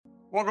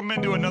Welcome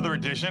into another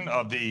edition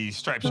of the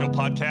Stripe Show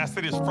podcast.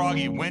 It is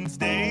Froggy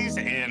Wednesdays,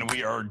 and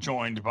we are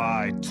joined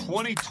by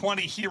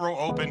 2020 Hero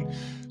Open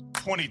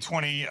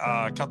 2020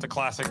 Celtic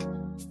Classic,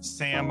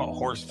 Sam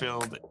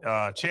Horsfield,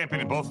 champion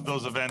in both of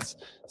those events.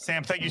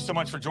 Sam, thank you so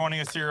much for joining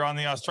us here on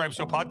the Stripe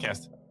Show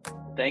podcast.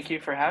 Thank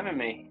you for having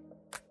me.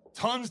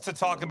 Tons to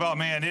talk about,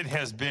 man. It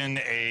has been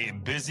a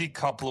busy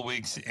couple of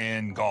weeks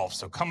in golf.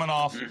 So coming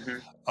off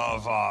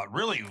of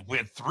really, we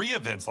had three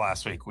events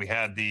last week. We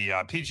had the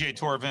PGA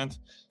Tour event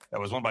that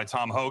was won by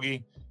Tom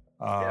Hoagie.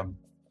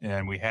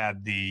 And we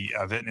had the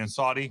event in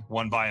Saudi,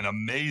 won by an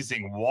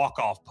amazing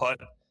walk-off putt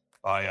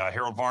by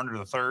Harold Varner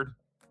III.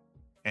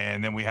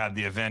 And then we had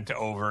the event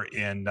over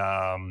in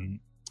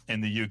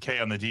the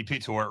UK on the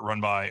DP Tour, won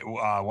by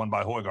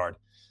Højgaard.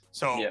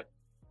 So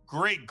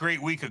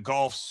great week of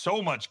golf. So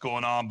much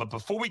going on. But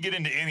before we get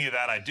into any of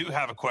that, I do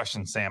have a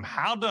question, Sam.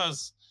 How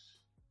does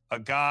a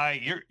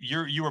guy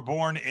you were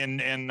born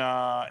in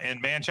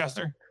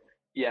Manchester?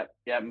 Yeah.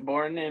 I'm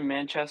born in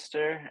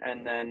Manchester,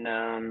 and then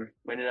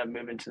we ended up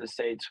moving to the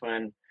States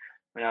when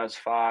I was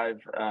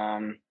 5.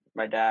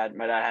 My dad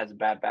has a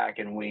bad back,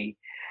 and we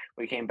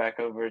came back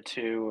over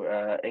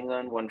to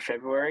England one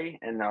February,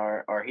 and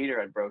our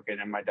heater had broken,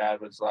 and my dad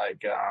was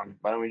like,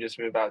 "Why don't we just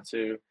move out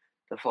to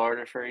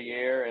Florida for a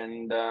year?"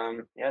 And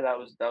that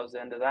was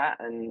the end of that.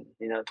 And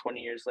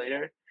 20 years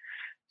later,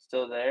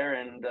 still there,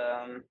 and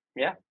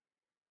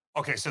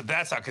Okay, so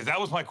that's because that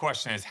was my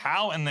question: is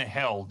how in the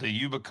hell do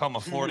you become a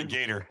Florida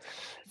Gator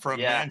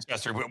from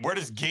Manchester? Where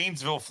does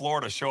Gainesville,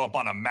 Florida, show up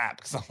on a map?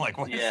 Because I'm like,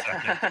 wait a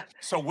second.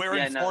 So where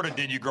in Florida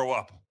did you grow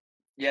up?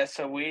 Yeah,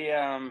 so we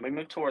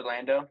moved to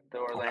Orlando, the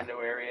Orlando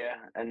area,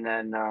 and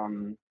then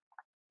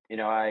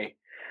I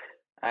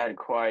had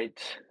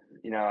quite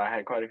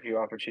a few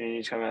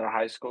opportunities coming out of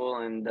high school,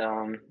 and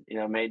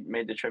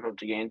made the trip up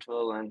to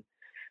Gainesville, and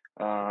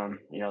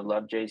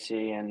loved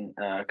JC and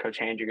Coach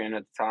Handrigan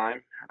at the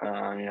time.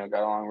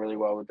 Got along really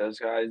well with those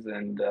guys,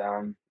 and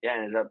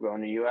ended up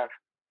going to UF.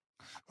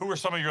 Who were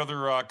some of your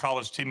other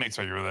college teammates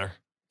while you were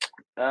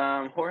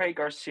there? Jorge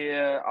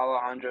Garcia,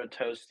 Alejandro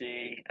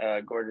Tosti,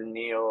 Gordon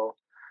Neal,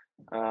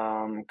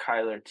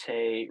 Kyler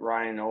Tate,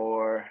 Ryan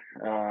Orr.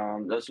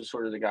 Those were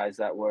sort of the guys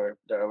that were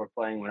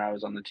playing when I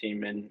was on the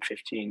team in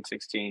 15,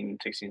 16,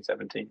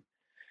 17.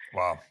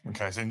 Wow.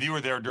 Okay. So you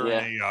were there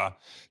during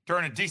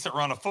a decent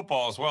run of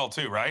football as well,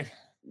 too, right?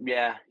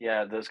 Yeah.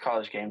 Those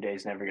college game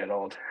days never get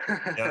old.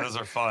 Yeah, those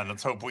are fun.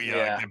 Let's hope we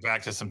get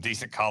back to some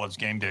decent college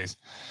game days.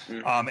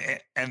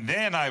 And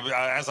then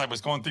as I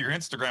was going through your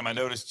Instagram, I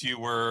noticed you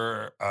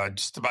were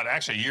just about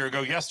actually a year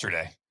ago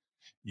yesterday.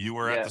 You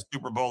were at the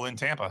Super Bowl in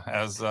Tampa,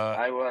 as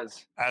I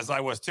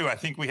was too. I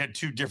think we had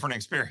two different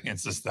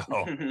experiences,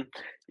 though.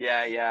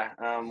 Yeah.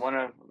 One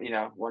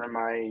of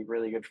my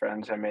really good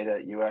friends I made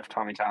at UF,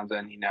 Tommy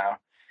Townsend. He now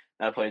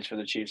plays for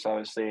the Chiefs,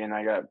 obviously, and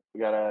I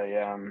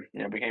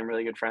became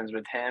really good friends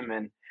with him.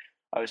 And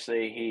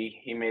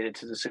obviously, he made it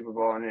to the Super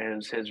Bowl, and it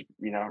was his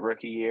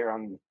rookie year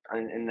in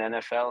the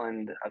NFL.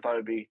 And I thought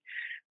it'd be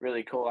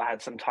really cool. I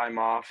had some time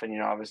off,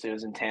 and obviously it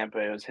was in Tampa.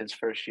 It was his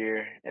first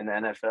year in the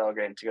NFL,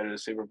 getting to go to the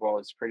Super Bowl.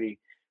 It's pretty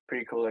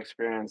cool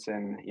experience,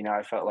 and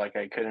I felt like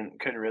I couldn't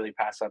really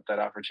pass up that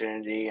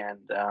opportunity. And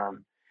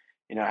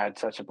I had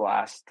such a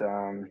blast.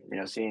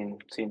 Seeing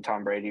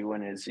Tom Brady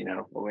win his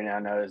what we now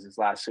know is his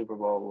last Super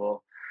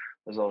Bowl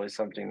was always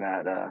something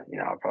that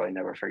I'll probably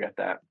never forget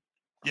that.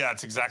 Yeah,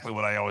 it's exactly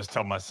what I always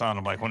tell my son.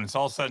 I'm like, when it's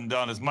all said and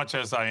done, as much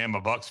as I am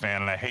a Bucs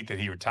fan, and I hate that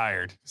he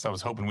retired, so I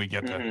was hoping we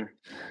get to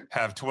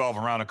have 12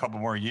 around a couple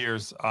more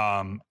years.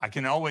 I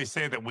can always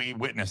say that we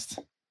witnessed,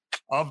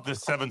 of the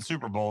 7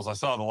 Super Bowls, I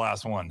saw the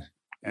last one.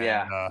 And,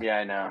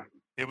 I know.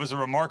 It was a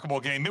remarkable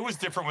game. It was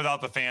different without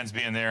the fans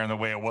being there, and the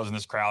way it wasn't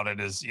as crowded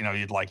as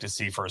you'd like to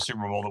see for a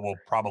Super Bowl that we'll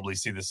probably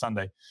see this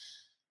Sunday.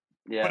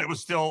 Yeah, but it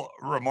was still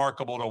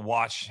remarkable to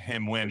watch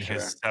him win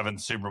his 7th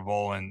Super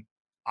Bowl. And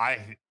I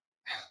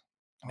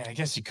mean, I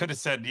guess you could have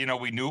said,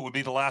 we knew it would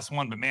be the last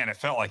one, but man, it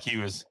felt like he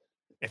was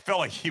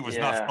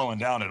not slowing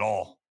down at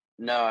all.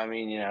 No, I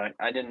mean,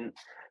 I didn't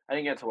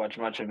get to watch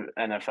much of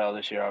NFL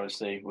this year,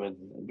 obviously, with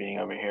being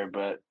over here,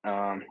 but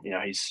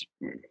he's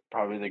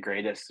probably the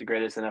greatest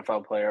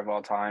NFL player of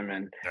all time.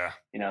 And,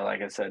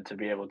 like I said, to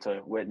be able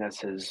to witness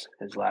his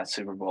last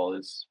Super Bowl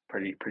is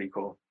pretty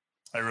cool.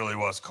 It really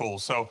was cool.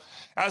 So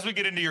as we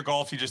get into your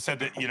golf, you just said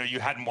that, you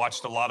hadn't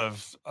watched a lot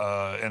of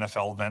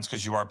NFL events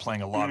because you are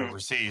playing a lot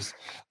overseas.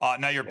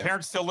 Now, your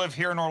parents still live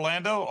here in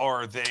Orlando,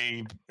 or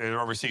they're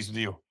overseas with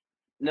you?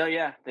 No,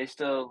 yeah, they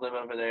still live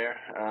over there.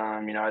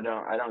 I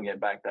don't get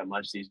back that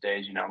much these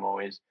days. I'm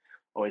always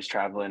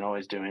traveling,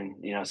 always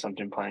doing,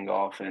 something, playing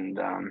golf. And,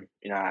 I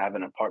have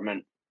an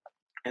apartment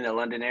in the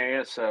London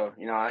area. So,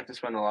 I like to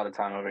spend a lot of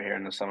time over here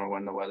in the summer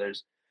when the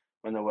weather's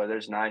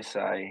nice.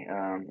 I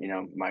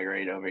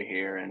migrate over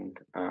here, and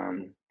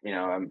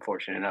I'm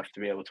fortunate enough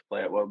to be able to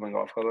play at Woburn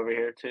Golf Club over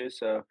here too.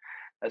 So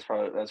that's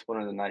one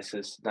of the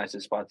nicest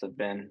spots I've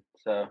been.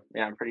 So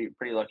yeah, I'm pretty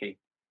lucky.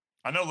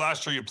 I know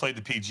last year you played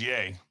the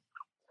PGA.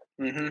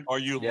 Mhm. Are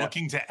you Yeah.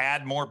 looking to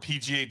add more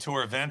PGA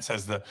Tour events?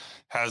 Has the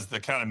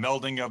kind of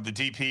melding of the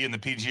DP and the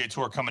PGA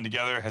Tour coming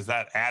together, has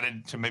that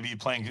added to maybe you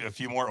playing a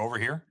few more over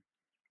here?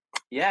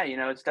 Yeah,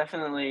 it's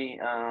definitely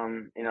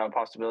a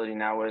possibility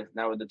now with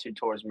the two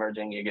tours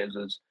merging. It gives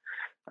us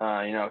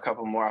a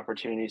couple more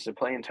opportunities to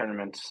play in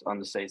tournaments on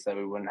the states that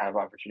we wouldn't have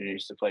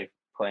opportunities to play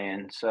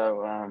in.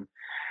 So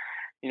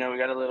we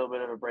got a little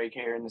bit of a break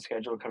here in the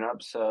schedule coming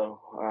up.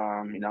 So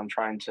I'm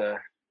trying to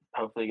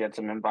hopefully get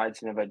some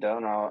invites, and if I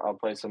don't, I'll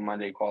play some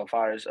Monday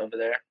qualifiers over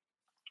there,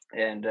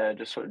 and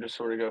just sort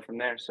of go from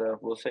there. So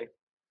we'll see.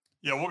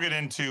 Yeah, we'll get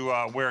into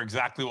where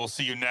exactly we'll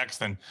see you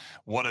next and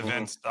what Hmm.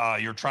 events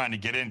you're trying to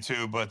get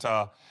into. But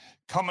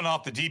coming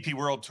off the DP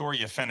World Tour,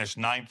 you finished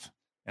ninth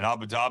in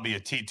Abu Dhabi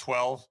at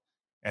T12,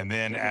 and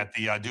then Hmm. at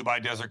the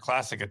Dubai Desert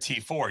Classic at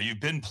T4.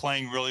 You've been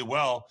playing really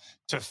well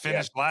to Yeah.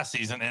 finish last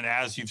season, and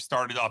as you've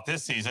started off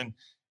this season,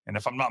 and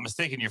if I'm not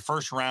mistaken, your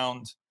first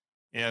round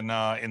in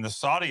the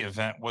Saudi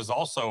event was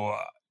also,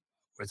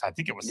 I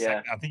think it was Yeah.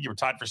 second. I think you were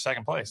tied for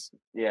second place.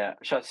 Yeah,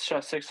 shot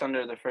six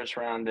under the first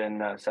round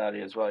in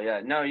Saudi as well. Yeah,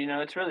 no,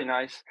 it's really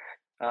nice.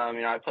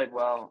 I played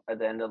well at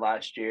the end of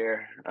last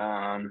year.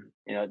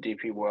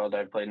 DP World,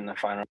 I played in the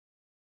final,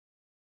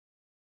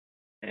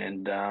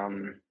 and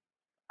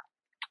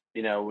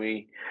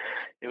we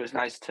it was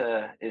nice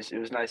it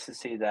was nice to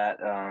see that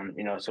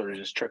sort of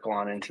just trickle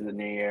on into the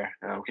new year,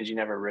 because you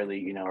never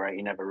really right,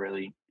 you never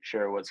really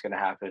sure what's going to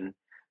happen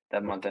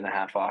that month and a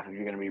half off, if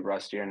you're going to be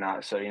rusty or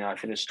not. So I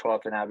finished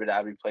 12th in Abu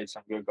Dhabi, played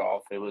some good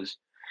golf. It was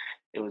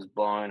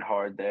blowing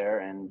hard there,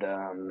 and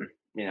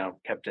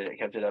kept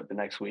it up the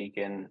next week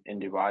in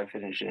Dubai,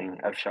 finishing.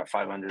 I've shot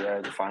 500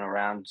 there the final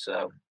round,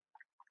 so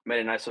made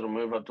a nice little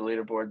move up the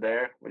leaderboard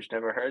there, which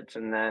never hurts.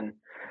 And then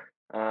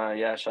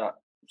shot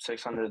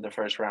 600 the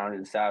first round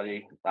in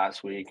Saudi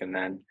last week, and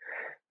then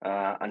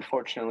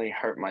unfortunately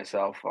hurt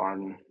myself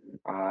on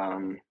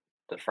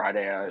the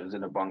Friday. I was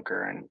in a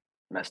bunker and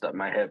messed up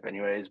my hip,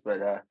 anyways.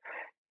 But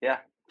yeah,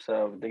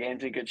 so the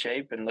game's in good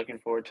shape, and looking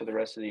forward to the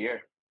rest of the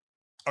year.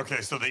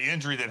 Okay, so the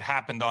injury that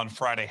happened on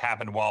Friday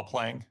happened while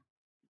playing.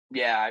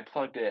 Yeah, I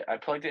plugged it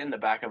in the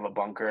back of a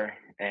bunker,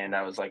 and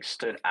I was like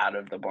stood out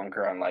of the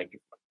bunker on like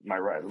my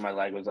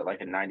leg was at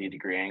like a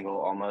 90-degree angle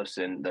almost,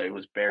 and it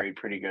was buried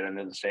pretty good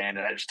under the sand,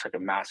 and I just took a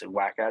massive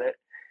whack at it,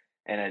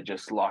 and it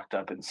just locked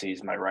up and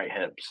seized my right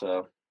hip.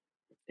 So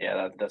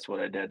yeah, that's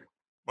what I did.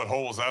 What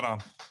hole was that on?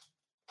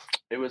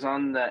 It was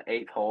on the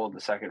eighth hole of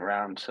the second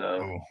round, so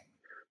Oh,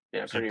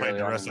 yeah, so you pretty played early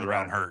the on rest in of the the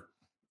round round. hurt.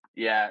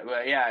 Yeah,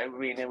 well, yeah. I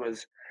mean, it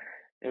was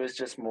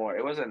just more.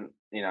 It wasn't.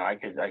 I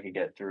could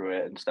get through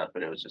it and stuff,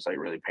 but it was just like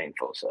really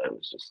painful. So it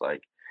was just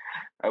like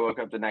I woke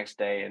up the next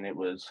day, and I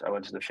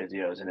went to the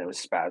physios, and it was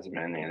spasming,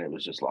 and it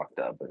was just locked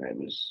up, and it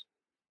was,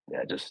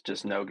 yeah,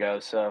 just no go.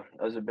 So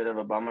it was a bit of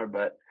a bummer,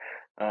 but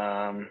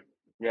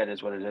yeah, it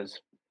is what it is.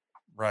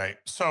 Right.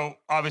 So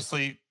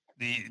obviously,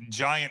 the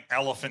giant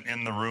elephant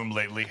in the room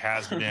lately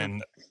has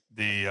been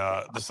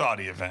the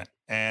Saudi event,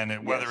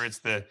 and whether Yes. it's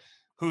the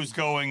who's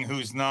going,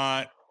 who's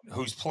not,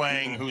 who's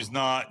playing, Hmm. who's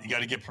not. You got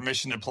to get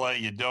permission to play.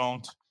 You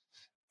don't.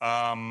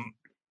 Um,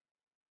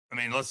 I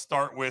mean, let's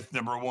start with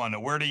number one.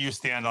 Where do you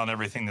stand on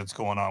everything that's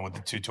going on with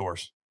the two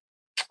tours?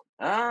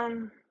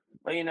 Um.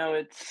 Well,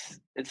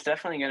 it's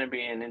definitely going to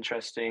be an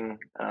interesting.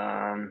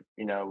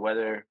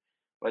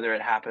 Whether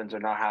it happens or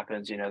not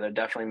happens. They're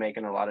definitely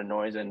making a lot of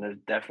noise, and there's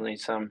definitely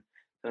some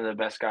of the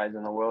best guys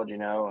in the world.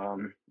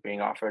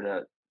 Being offered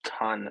a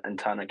ton and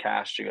ton of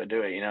cash to go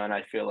do it. And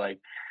I feel like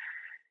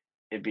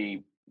it'd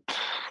be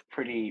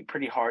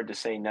pretty hard to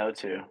say no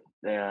to.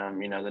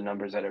 The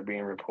numbers that are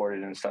being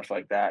reported and stuff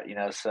like that.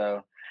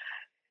 So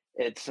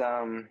it's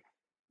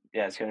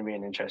yeah, it's going to be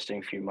an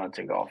interesting few months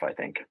in golf, I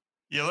think.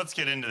 Yeah, let's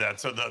get into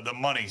that. So the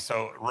money.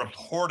 So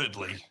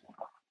reportedly,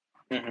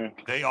 Hmm.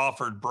 they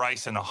offered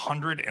Bryson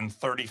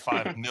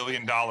 $135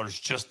 million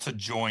just to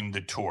join the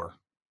tour.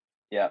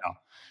 Yeah, Now,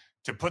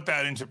 to put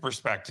that into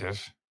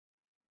perspective,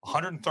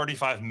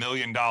 $135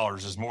 million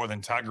is more than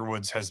Tiger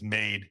Woods has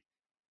made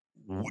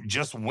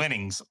just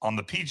winnings on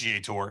the PGA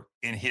Tour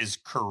in his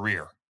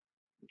career.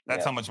 That's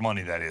yeah, how much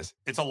money that is.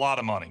 It's a lot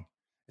of money.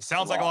 It a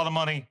sounds like a lot. lot of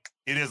money.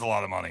 It is a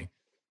lot of money.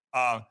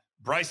 Uh,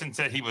 Bryson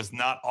said he was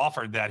not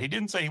offered that. He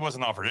didn't say he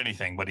wasn't offered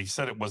anything, but he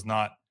said it was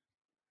not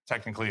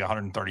technically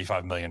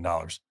 $135 million.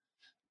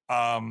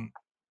 Um,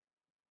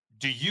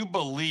 do you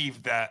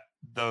believe that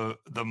the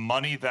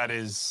money that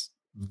is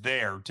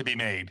there to be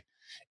made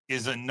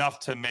is enough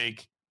to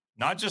make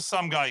not just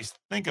some guys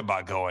think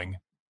about going?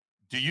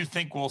 Do you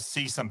think we'll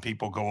see some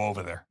people go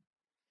over there?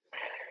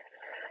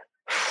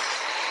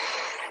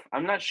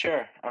 I'm not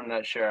sure. I'm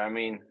not sure. I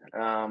mean,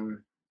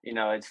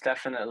 it's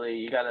definitely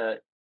you gotta.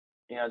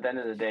 At the end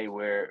of the day,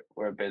 we're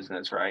a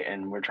business, right?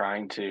 And we're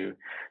trying to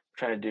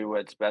do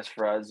what's best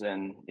for us.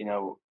 And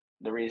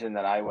the reason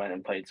that I went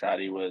and played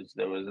Saudi was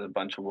there was a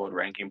bunch of world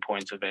ranking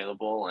points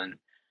available, and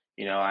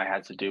I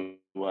had to do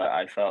what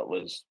I felt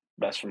was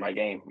best for my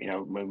game.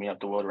 Move me up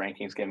the world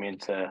rankings, get me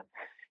into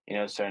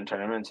certain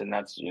tournaments, and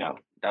that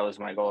was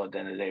my goal at the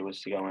end of the day,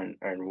 was to go and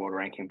earn world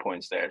ranking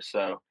points there.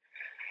 So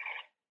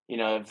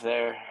if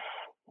they're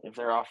if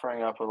they're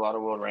offering up a lot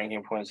of world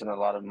ranking points and a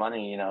lot of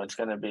money, it's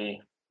going to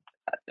be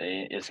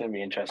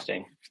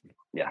interesting.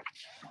 Yeah.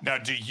 Now,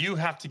 do you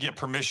have to get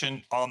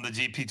permission on the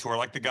GP tour,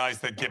 like the guys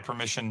that get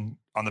permission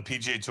on the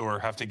PGA tour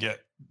have to get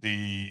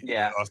the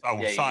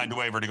signed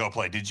waiver to go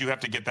play? Did you have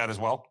to get that as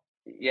well?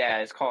 Yeah,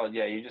 it's called.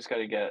 Yeah, you just got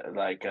to get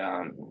like,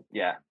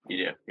 yeah, you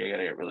do. You got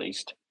to get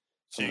released.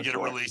 So you get a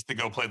release to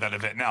go play that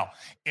event. Now,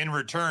 in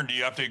return, do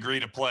you have to agree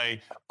to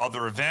play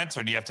other events,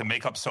 or do you have to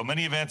make up so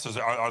many events?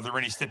 Are there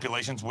any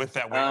stipulations with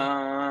that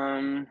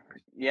waiver?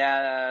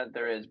 Yeah,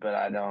 there is, but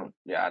I don't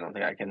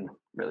think I can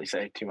really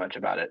say too much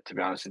about it, to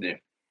be honest with you.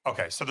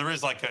 Okay, so there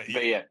is like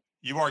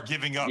you are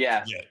giving up.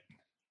 Yeah, to get.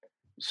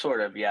 Sort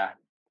of. Yeah.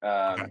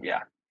 Okay. Yeah.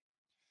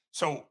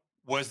 So,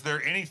 was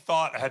there any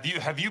thought?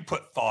 Have you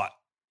put thought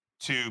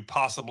to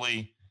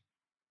possibly?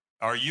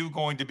 Are you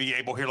going to be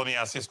able? Here, let me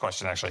ask this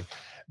question. Actually,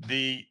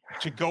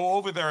 to go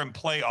over there and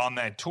play on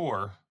that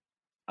tour.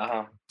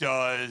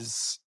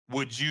 Is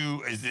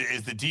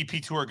the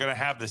DP tour going to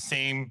have the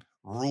same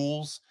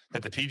rules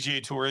that the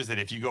PGA tour is? That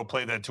if you go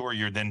play that tour,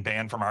 you're then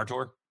banned from our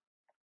tour?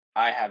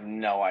 I have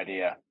no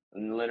idea.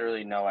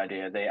 Literally no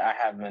idea. I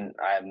have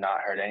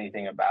not heard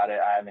anything about it.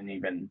 I haven't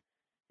even,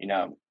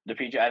 the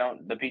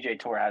PGA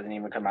tour hasn't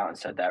even come out and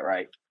said that,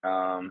 right?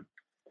 So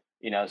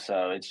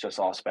it's just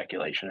all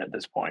speculation at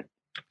this point.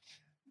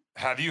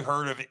 Have you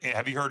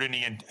heard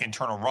any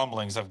internal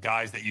rumblings of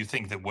guys that you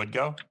think that would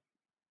go?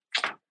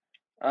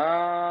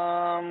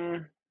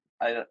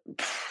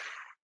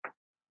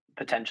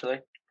 Potentially.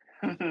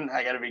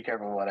 I got to be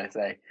careful what I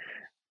say.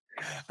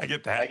 I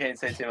get that. I can't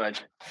say too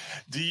much.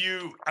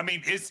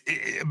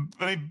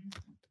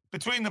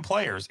 Between the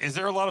players, is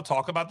there a lot of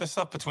talk about this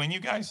stuff between you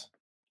guys?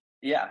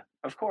 Yeah,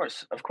 of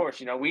course.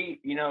 We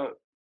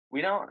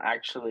don't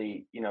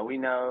actually,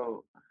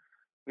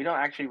 we don't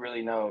actually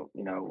really know,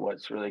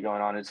 what's really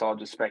going on. It's all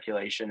just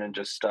speculation and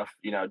just stuff,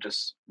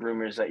 just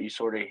rumors that you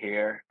sort of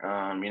hear,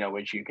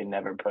 which you can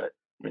never put,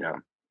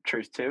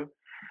 truth to,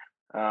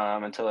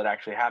 until it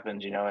actually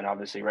happens, and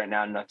obviously right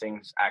now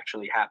nothing's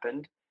actually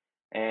happened.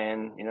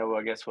 And,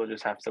 I guess we'll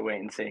just have to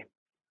wait and see.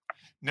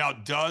 Now,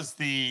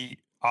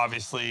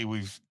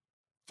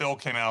 Phil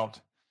came out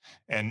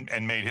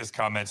and made his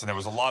comments, and there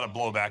was a lot of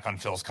blowback on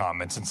Phil's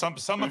comments. And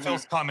some of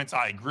Phil's comments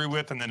I agree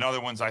with, and then other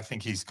ones I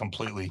think he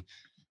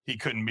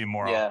couldn't be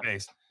more off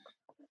base.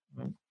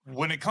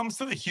 When it comes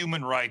to the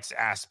human rights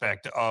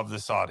aspect of the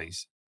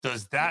Saudis,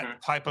 does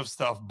that type of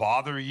stuff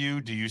bother you?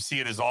 Do you see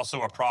it as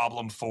also a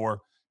problem for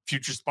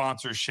future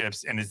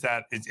sponsorships? And is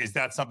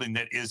that something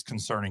that is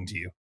concerning to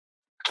you?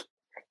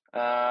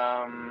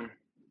 I'm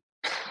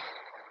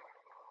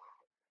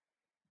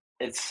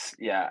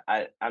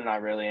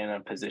not really in a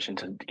position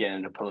to get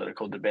into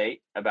political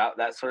debate about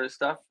that sort of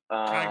stuff.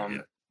 I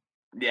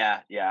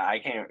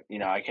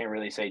can't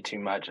really say too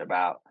much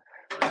about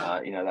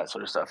that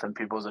sort of stuff and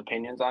people's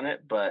opinions on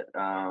it, but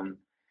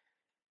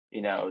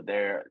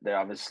they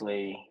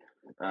obviously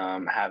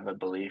have a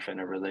belief in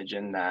a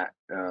religion that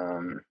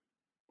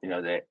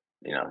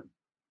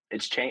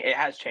it's changed. It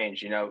has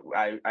changed.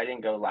 I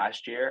didn't go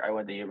last year. I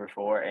went the year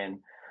before, and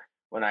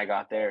when I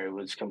got there, it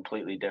was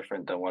completely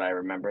different than what I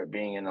remember it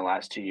being in the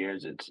last 2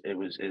 years.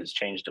 It's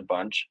changed a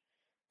bunch.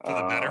 For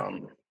the better?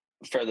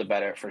 For the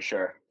better, for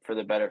sure. For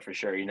the better, for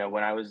sure.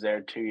 When I was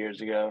there 2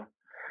 years ago,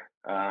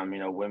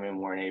 women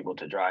weren't able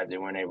to drive. They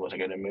weren't able to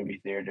go to movie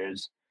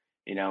theaters,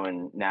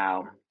 and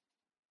now,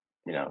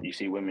 you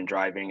see women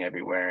driving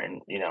everywhere,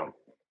 and,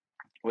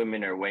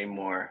 women are way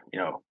more,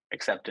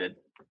 accepted,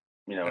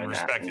 and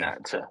respected.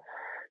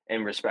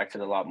 And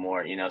respected a lot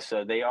more,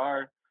 so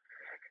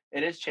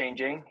it is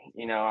changing.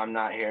 I'm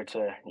not here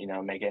to,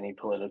 make any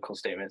political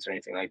statements or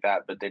anything like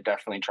that, but they're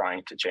definitely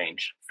trying to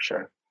change, for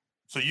sure.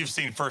 So you've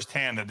seen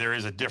firsthand that there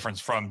is a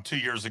difference from 2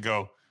 years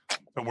ago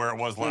to where it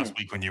was last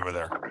week when you were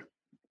there.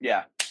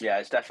 Yeah,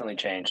 it's definitely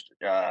changed.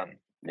 Yeah,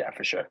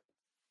 for sure.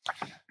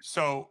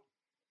 So,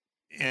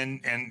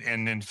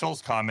 in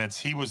Phil's comments,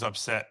 he was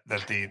upset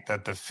that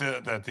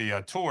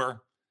the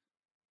tour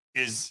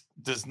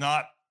does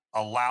not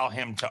allow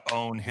him to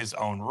own his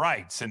own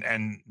rights, and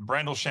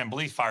Brandel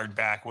Chambly fired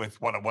back with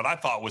what I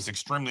thought was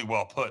extremely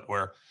well put,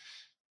 where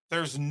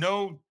there's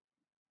no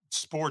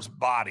sports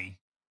body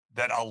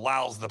that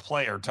allows the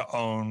player to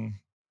own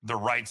the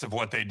rights of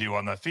what they do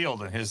on the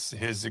field. And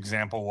his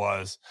example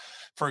was,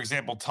 for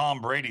example,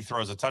 Tom Brady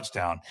throws a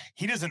touchdown.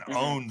 He doesn't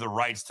own the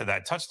rights to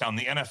that touchdown.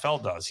 The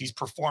NFL does. He's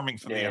performing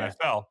for the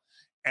NFL.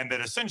 And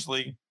that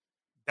essentially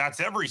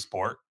that's every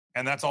sport.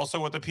 And that's also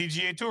what the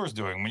PGA Tour is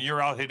doing. When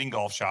you're out hitting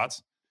golf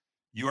shots,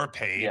 you are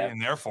paid,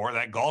 and therefore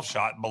that golf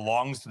shot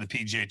belongs to the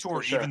PGA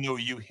Tour, even though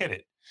you hit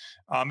it.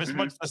 It's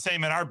much the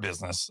same in our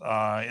business,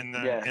 in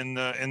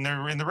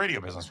the radio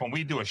business. When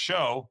we do a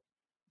show,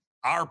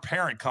 our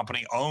parent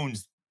company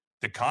owns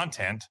the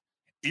content,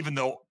 even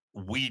though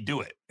we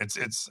do it.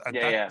 It's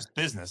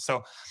business.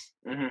 So,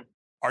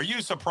 are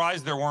you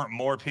surprised there weren't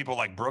more people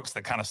like Brooks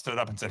that kind of stood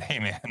up and said, "Hey,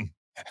 man,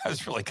 that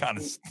was really kind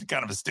of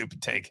a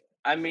stupid take"?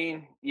 I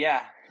mean, he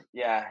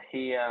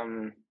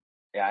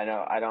I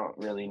know. I don't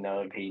really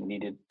know if he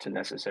needed to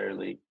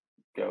necessarily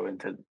go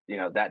into,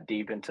 that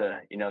deep into,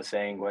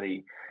 saying what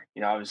he,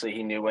 obviously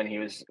he knew when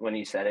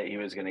he said it, he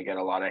was going to get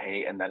a lot of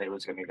hate and that it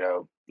was going to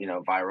go,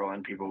 viral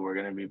and people were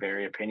going to be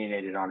very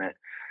opinionated on it.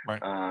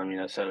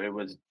 Right. So it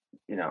was,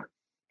 you know,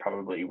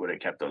 probably would have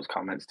kept those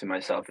comments to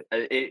myself.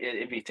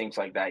 If he thinks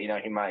like that,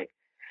 he might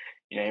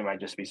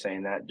just be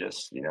saying that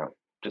just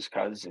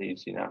cause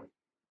he's,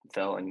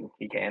 Phil and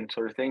he can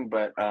sort of thing.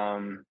 But,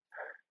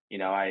 you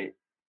know, I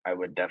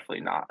would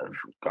definitely not have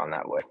gone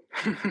that way.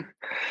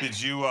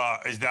 Did you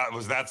was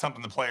that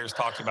something the players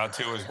talked about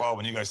too as well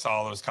when you guys saw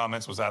all those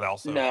comments? Was that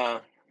also No,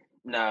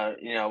 no,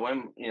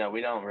 when,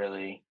 we don't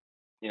really,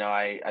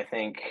 I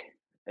think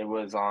it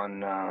was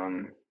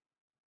on,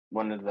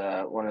 one of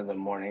the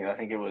morning, I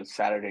think it was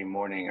Saturday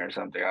morning or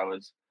something. I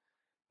was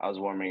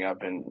warming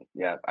up and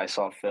yeah, I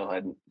saw Phil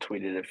had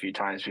tweeted a few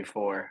times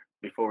before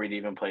we'd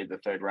even played the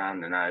third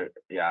round and I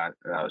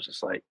was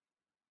just like,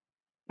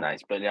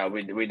 nice. But yeah,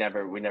 we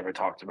never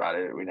talked about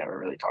it. We never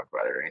really talked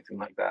about it or anything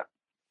like that.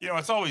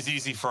 it's always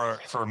easy for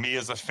me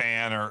as a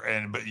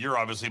fan but you're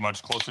obviously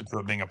much closer to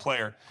it being a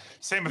player.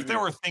 Same if there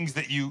Mhm. were things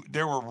that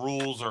there were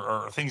rules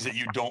or things that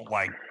you don't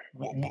like.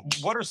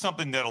 What are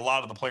something that a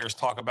lot of the players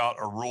talk about,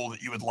 a rule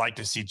that you would like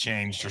to see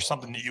changed or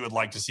something that you would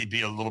like to see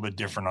be a little bit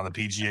different on the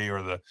PGA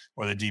or the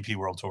DP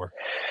World Tour?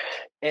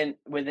 And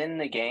within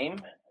the game,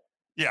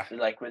 Yeah,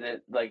 like with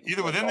it, either like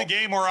within the golf.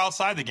 game or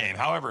outside the game,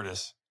 however it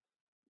is.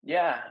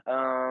 Yeah.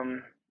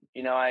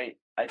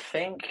 I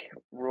think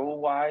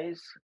rule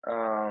wise,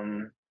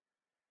 I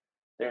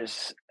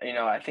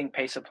think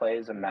pace of play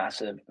is a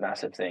massive,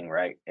 massive thing,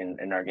 right?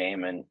 In our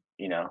game. And,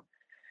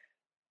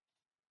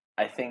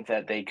 I think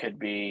that they could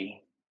do,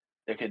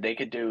 they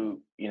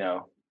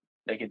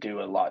could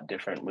do a lot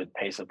different with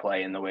pace of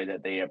play and the way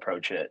that they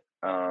approach it.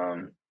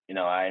 I'm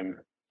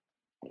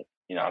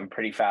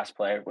pretty fast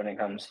player when it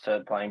comes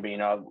to playing, but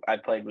I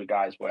played with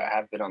guys where I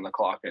have been on the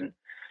clock and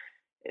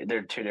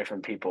they're two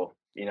different people.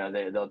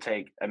 They'll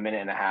take a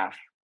minute and a half,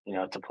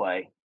 to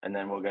play, and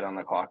then we'll get on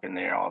the clock and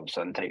they're all of a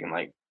sudden taking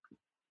like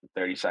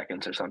 30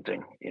 seconds or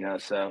something.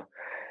 So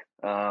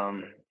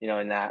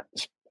in that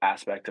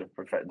aspect of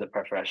the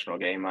professional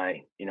game,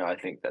 I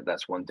think that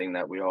that's one thing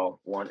that we all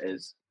want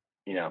is,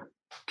 you know,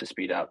 to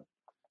speed up,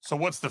 So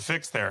what's the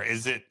fix there?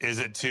 Is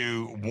it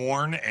to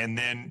warn and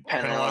then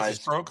penalize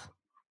the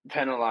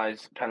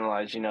penalize, stroke?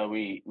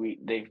 penalize.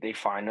 They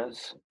fine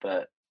us,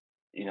 but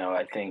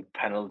I think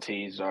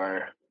penalties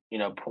are,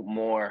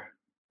 more.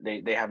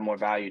 They have more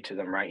value to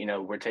them, right?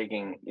 We're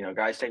taking,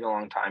 guys take a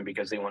long time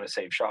because they want to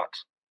save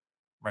shots,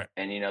 Right.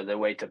 and the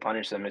way to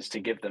punish them is to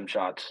give them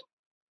shots.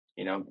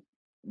 you know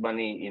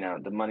Money,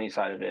 the money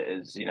side of it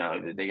is,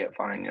 they get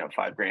fined,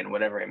 5 grand,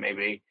 whatever it may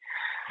be,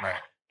 Right.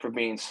 for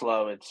being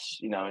slow. It's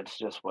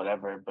just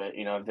whatever. But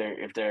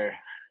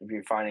if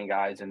you're finding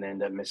guys and they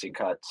end up missing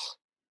cuts,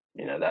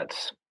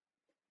 that's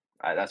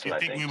You what I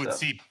think we think. would So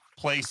see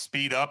play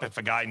speed up if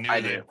a guy I knew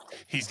that do.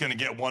 he's going to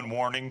get one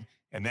warning,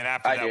 and then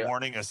after I that do.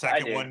 warning, a I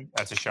second do. one,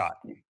 that's a shot?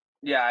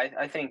 Yeah,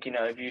 I think,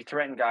 if you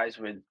threaten guys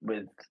with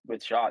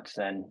shots,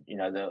 then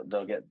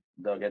they'll get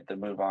the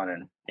move on,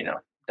 and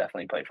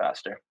definitely play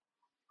faster.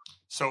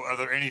 So, are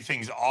there any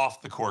things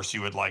off the course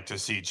you would like to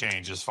see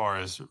change as far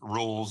as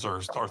rules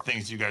or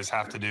things you guys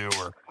have to do?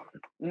 Or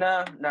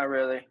No, not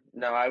really.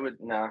 No, I would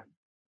no,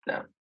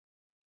 no,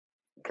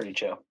 pretty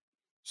chill.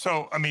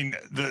 so, I mean,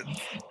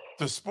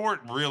 the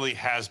sport really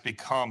has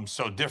become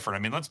so different.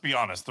 I mean, let's be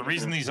honest. The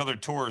reason Hmm. these other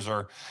tours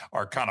are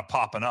kind of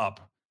popping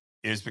up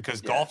is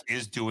because Yeah. golf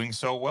is doing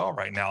so well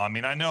right now. I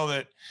mean, I know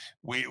that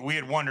we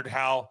had wondered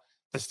how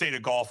the state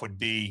of golf would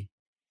be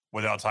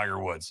without Tiger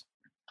Woods.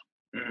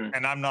 Hmm.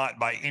 And I'm not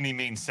by any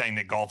means saying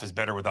that golf is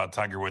better without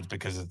Tiger Woods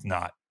because it's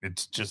not.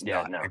 It's just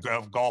Yeah. not.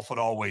 No. Golf would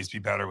always be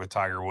better with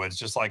Tiger Woods.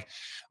 Just like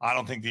I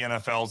don't think the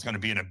NFL is going to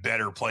be in a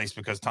better place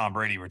because Tom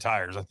Brady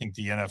retires. I think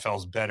the NFL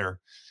is better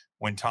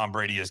when Tom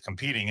Brady is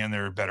competing and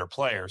there are better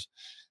players.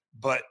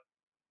 But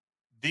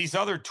these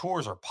other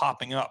tours are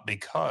popping up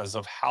because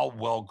of how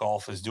well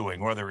golf is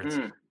doing. Whether it's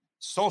Mm.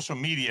 social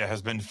media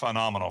has been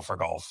phenomenal for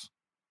golf.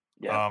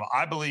 Yeah.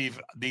 I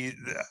believe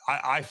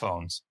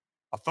iPhones,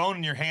 a phone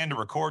in your hand to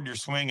record your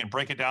swing and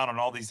break it down on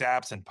all these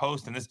apps and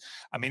post. And this,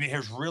 I mean, it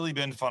has really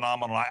been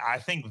phenomenal. I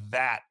think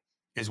that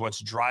is what's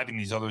driving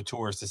these other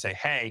tours to say,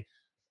 hey,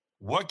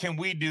 what can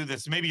we do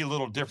that's maybe a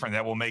little different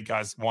that will make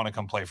guys want to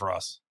come play for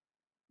us?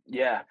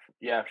 Yeah.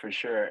 Yeah. For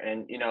sure.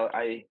 And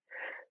I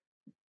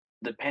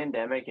the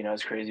pandemic,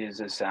 as crazy as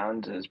this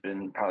sounds, has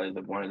been probably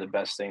one of the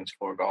best things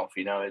for golf.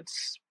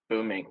 It's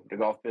booming. The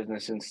golf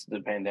business since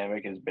the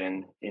pandemic has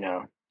been,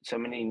 so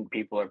many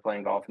people are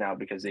playing golf now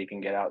because they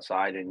can get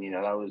outside. And,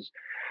 that was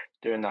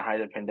during the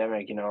height of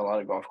pandemic. A lot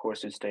of golf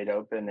courses stayed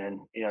open and,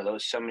 there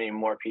was so many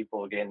more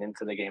people getting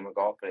into the game of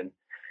golf. And,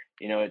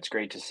 it's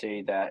great to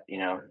see that,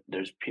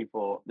 there's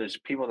people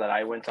that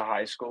I went to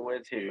high school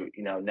with who,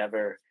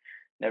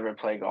 never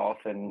play golf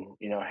and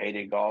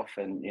hated golf,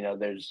 and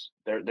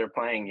they're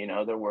playing,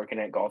 they're working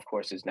at golf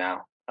courses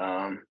now.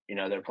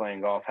 They're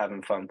playing golf,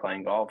 having fun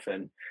playing golf,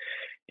 and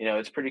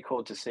it's pretty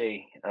cool to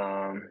see.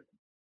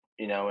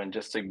 and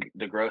just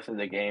the growth of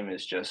the game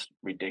is just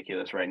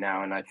ridiculous right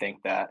now. And I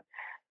think that,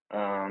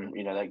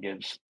 that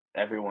gives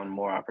everyone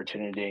more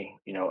opportunity,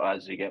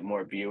 us to get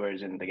more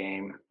viewers in the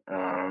game.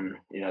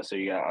 So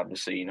you got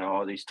obviously,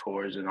 all these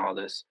tours and all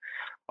this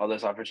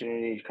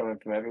opportunity coming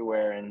from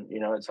everywhere, and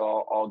it's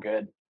all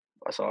good.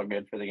 It's all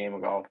good for the game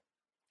of golf.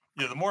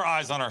 Yeah, the more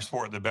eyes on our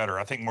sport, the better.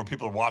 I think more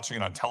people are watching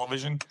it on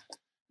television,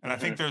 and I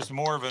think Hmm. there's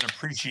more of an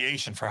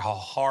appreciation for how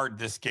hard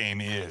this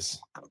game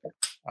is.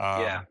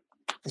 Yeah.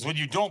 Because when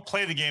you don't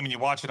play the game and you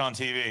watch it on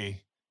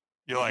TV,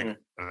 you're like,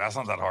 Hmm. that's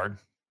not that hard.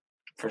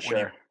 For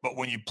sure. But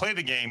when you play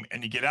the game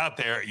and you get out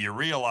there, you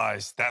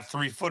realize that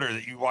 3-footer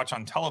that you watch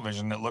on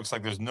television that looks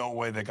like there's no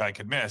way the guy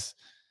could miss.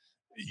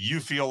 You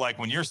feel like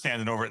when you're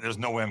standing over it, there's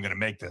no way I'm going to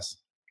make this.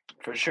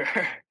 For sure.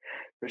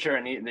 For sure.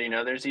 And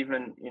there's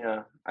even,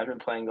 I've been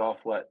playing golf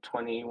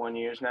 21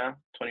 years now,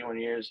 21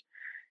 years.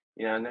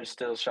 And there's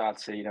still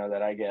shots that,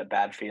 that I get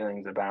bad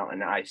feelings about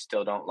and I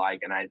still don't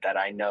like, and I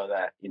know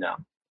that,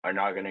 are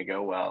not going to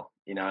go well,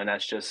 and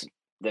that's just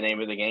the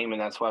name of the game.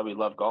 And that's why we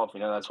love golf.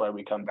 That's why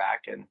we come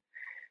back, and,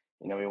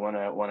 we want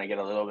to get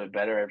a little bit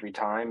better every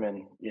time.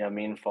 And,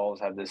 me and Falls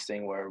have this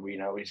thing where we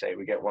say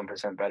we get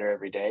 1% better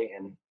every day.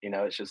 And,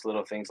 it's just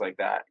little things like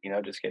that,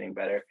 just getting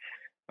better.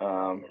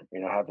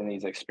 Having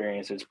these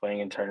experiences,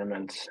 playing in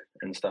tournaments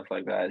and stuff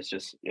like that. It's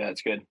just, yeah,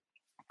 it's good.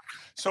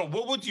 So,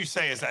 what would you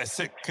say is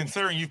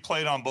considering you've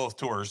played on both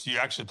tours? You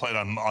actually played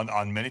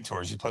on many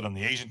tours. You played on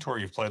the Asian tour,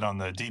 you played on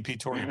the DP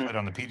tour, you played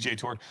on the PGA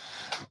tour.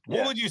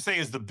 What would you say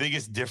is the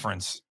biggest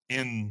difference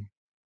in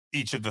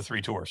each of the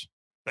 3 tours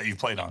that you've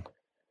played on?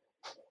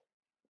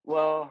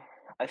 Well,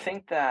 I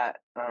think that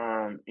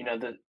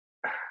the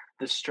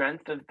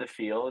strength of the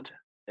field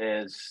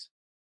is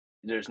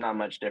there's not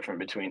much different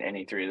between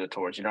any 3 of the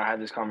tours. I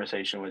had this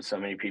conversation with so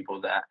many people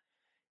that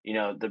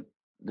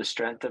the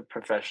strength of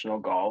professional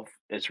golf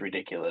is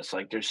ridiculous.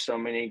 Like there's so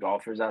many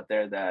golfers out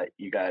there that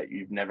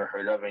you've never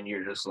heard of, and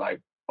you're just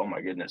like, oh my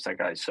goodness, that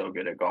guy's so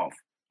good at golf.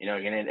 You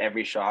can hit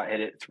every shot,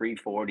 hit it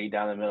 340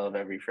 down the middle of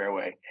every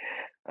fairway.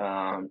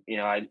 I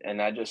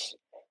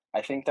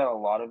think that a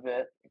lot of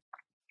it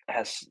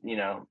has,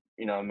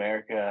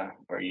 America,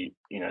 or the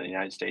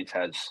United States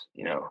has,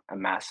 a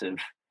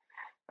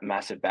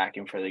massive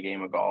backing for the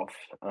game of golf.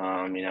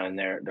 And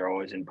they're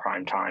always in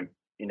prime time,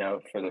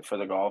 for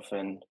the golf.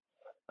 And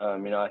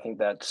I think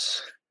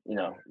that's,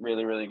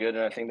 really, really good.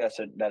 And I think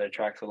that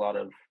attracts a lot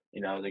of,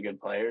 the good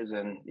players.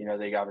 And,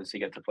 they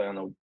obviously get to play on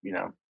the,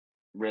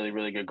 really,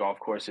 really good golf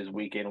courses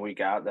week in,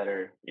 week out that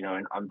are,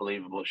 in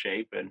unbelievable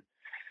shape. And,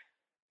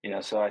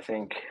 so I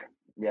think,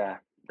 yeah,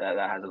 that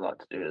has a lot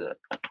to do with it.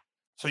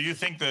 So you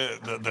think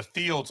the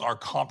fields are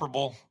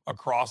comparable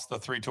across the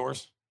 3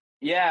 tours?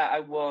 Yeah, I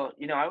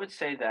would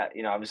say that,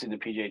 obviously the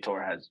PGA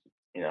Tour has,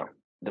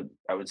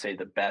 I would say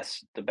the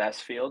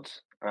best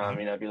fields.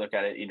 If you look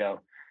at it,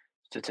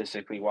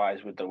 statistically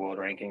wise with the world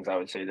rankings, I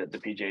would say that the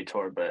PGA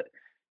Tour. But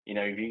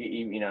if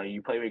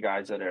you play with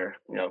guys that are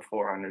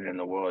 400 in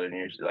the world, and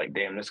you're just like,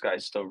 damn, this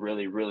guy's still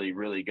really, really,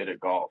 really good at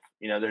golf.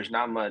 There's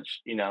not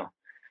much,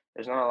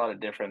 there's not a lot of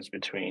difference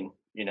between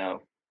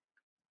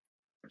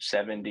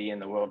 70 in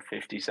the world,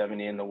 50,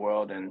 70 in the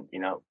world, and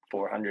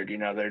 400.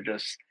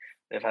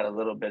 They've had a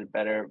little bit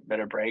better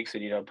breaks,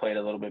 and played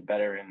a little bit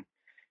better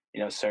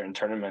in certain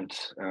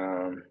tournaments.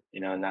 And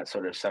that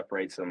sort of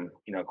separates them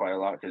quite a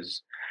lot,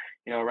 because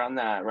around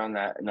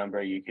that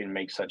number you can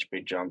make such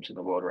big jumps in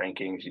the world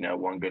rankings.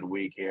 One good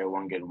week here,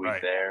 one good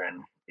week there,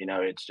 and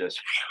it's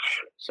just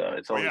so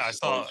it's always, I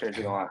saw always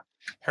changing a lot.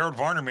 Harold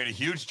Varner made a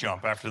huge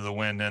jump after the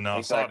win in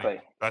Exactly.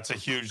 Saudi. That's a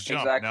huge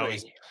jump. Exactly. Now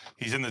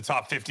he's in the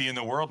top 50 in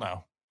the world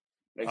now.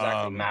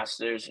 Exactly.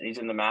 Masters. He's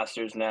in the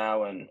Masters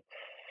now, and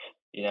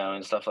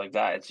and stuff like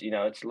that.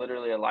 It's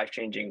literally a life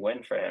changing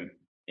win for him.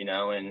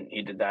 And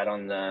he did that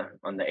on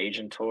the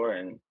Asian tour,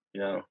 and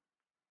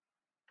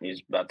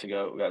he's about to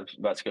go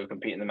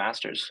compete in the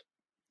Masters.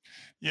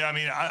 Yeah, I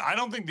mean, I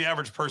don't think the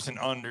average person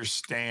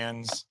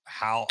understands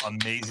how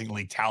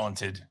amazingly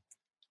talented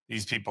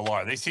these people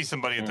are. They see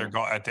somebody at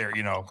their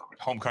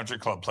home country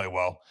club play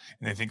well,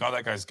 and they think, oh,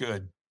 that guy's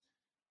good.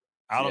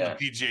 Out on the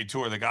PGA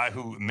Tour, the guy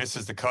who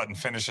misses the cut and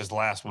finishes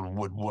last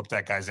would whoop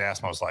that guy's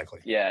ass most likely.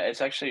 Yeah,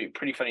 it's actually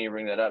pretty funny you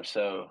bring that up.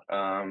 So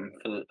I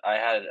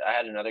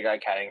had another guy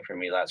caddying for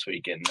me last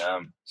week in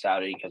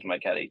Saudi, because my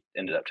caddy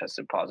ended up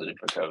tested positive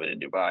for COVID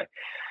in Dubai.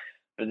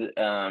 But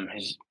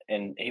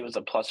he was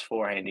a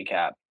 +4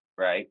 handicap,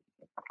 right?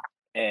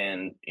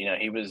 And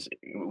I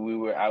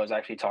was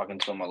actually talking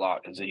to him a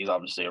lot, because he's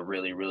obviously a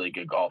really, really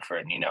good golfer,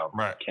 and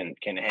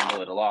can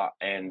handle it a lot.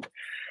 And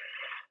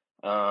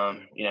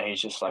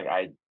he's just like,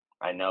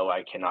 I know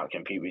I cannot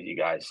compete with you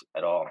guys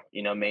at all.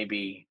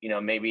 Maybe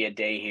a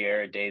day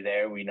here, a day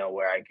there, we know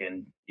where I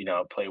can,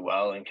 play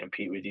well and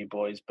compete with you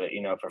boys. But,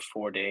 for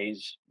 4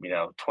 days,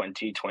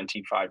 20,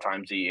 25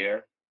 times a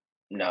year,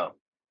 no.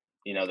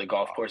 The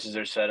golf courses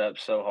are set up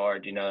so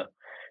hard.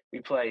 We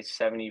play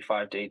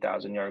 75 to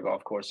 8,000 yard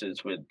golf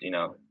courses with,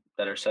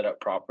 that are set up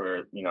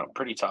proper,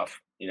 pretty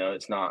tough.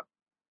 It's not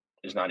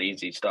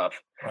easy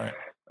stuff. Right.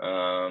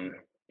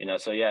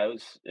 so yeah,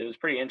 it was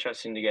pretty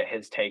interesting to get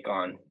his take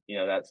on,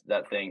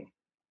 that thing.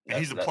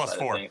 He's a That plus side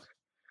of 4. things.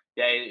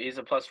 Yeah, he's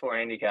a +4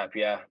 handicap.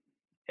 Yeah,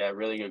 yeah,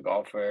 really good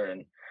golfer,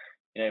 and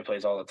he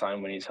plays all the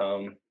time when he's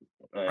home.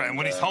 Right, and And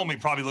when he's home, he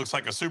probably looks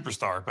like a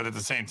superstar. But at the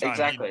same time,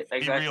 exactly,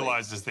 he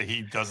realizes that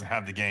he doesn't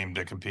have the game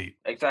to compete.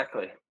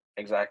 exactly.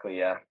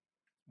 Yeah.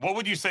 What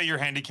would you say your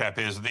handicap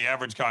is, the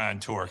average guy on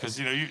tour? Because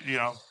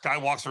guy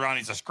walks around,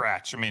 he's a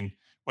scratch. I mean,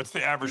 what's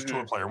the average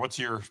tour player? What's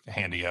your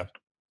handicap?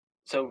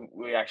 So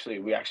we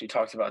actually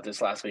talked about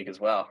this last week as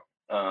well.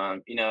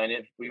 And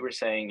if we were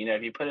saying,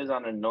 if you put us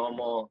on a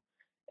normal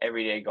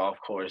everyday golf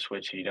course,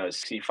 which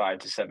is 5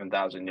 to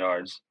 7,000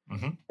 yards,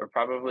 we're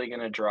probably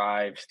going to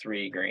drive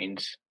 3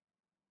 greens.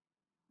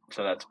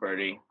 So that's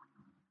birdie.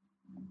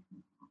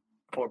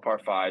 4 par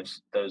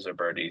 5s, those are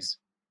birdies.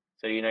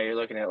 So you're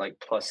looking at like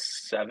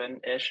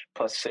 +7-ish,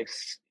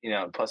 +6,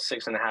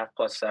 +6.5,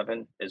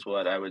 +7 is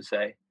what I would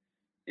say.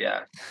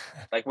 Yeah,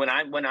 like when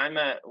I'm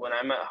at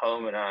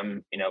home and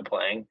I'm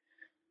playing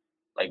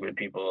like with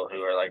people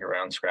who are like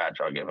around scratch,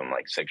 I'll give them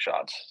like 6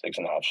 shots,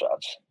 6.5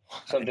 shots,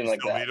 something like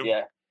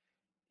that.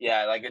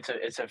 Yeah, like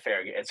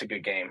it's a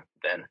good game.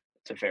 Then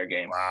it's a fair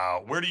game.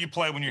 Wow, where do you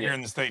play when you're here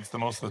in the States the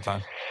most of the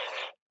time?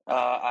 At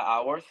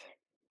Alworth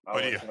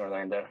In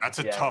Orlando. That's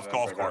a tough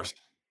golf course.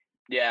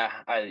 Yeah,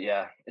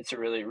 it's a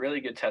really,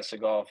 really good test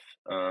of golf.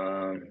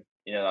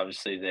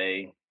 Obviously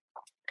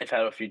they've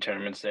had a few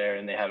tournaments there,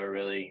 and they have a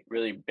really,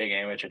 really big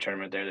amateur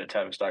tournament there, the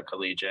Tavistock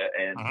Collegiate,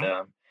 and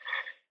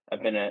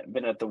I've been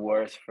at the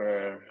Worth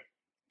for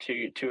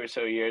two or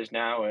so years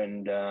now,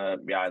 and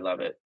I love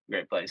it.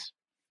 Great place.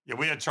 Yeah,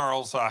 we had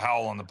Charles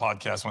Howell on the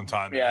podcast one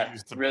time. Yeah,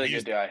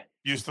 good guy.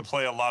 Used to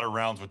play a lot of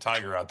rounds with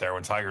Tiger out there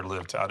when Tiger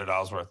lived out at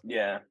Ellsworth.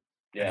 Yeah.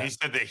 And he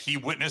said that he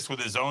witnessed with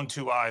his own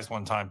 2 eyes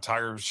one time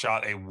Tiger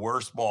shot a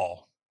worse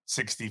ball,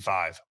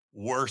 65.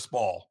 Worst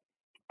ball.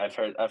 I've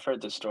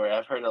heard the story.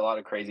 I've heard a lot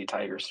of crazy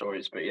Tiger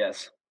stories, but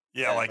yes.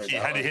 Yeah, like he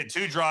had to hit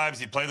 2 drives.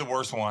 He'd play the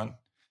worst one.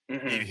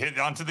 Mm-hmm. He'd hit it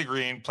onto the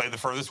green, play the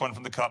furthest one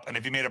from the cup, and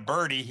if he made a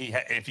birdie,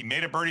 if he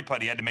made a birdie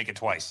putt, he had to make it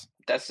twice.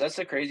 That's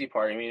the crazy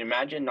part. I mean,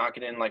 imagine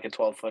knocking in like a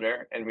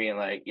 12-footer and being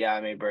like, "Yeah,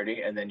 I made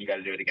birdie," and then you got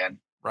to do it again.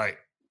 Right.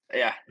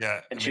 Yeah.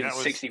 Yeah. And shooting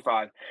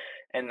 65.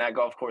 And that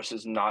golf course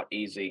is not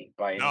easy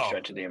by any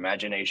stretch of the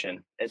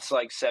imagination. It's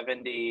like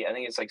 70. I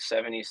think it's like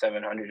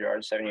 7,700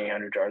 yards,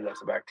 7,800 yards. That's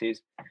the back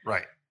tees.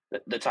 Right.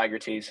 The Tiger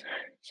tees.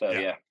 So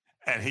yeah.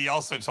 And he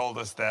also told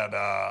us that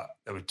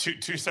there were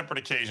two separate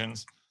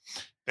occasions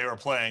they were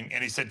playing,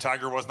 and he said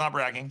Tiger was not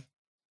bragging,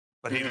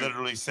 but he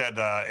literally said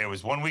it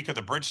was 1 week at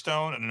the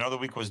Bridgestone and another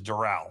week was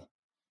Doral.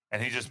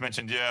 And he just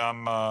mentioned,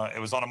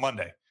 it was on a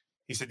Monday.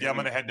 He said, I'm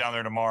going to head down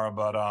there tomorrow,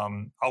 but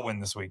I'll win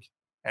this week.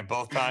 And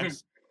both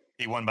times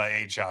he won by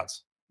 8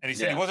 shots. And he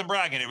said he wasn't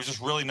bragging. It was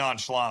just really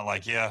nonchalant,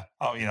 like,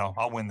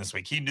 I'll win this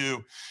week. He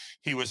knew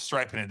he was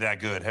striping it that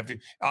good. Have you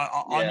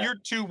on your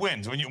 2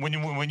 wins, when you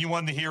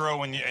won the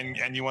Hero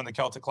and you won the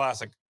Celtic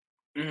Classic?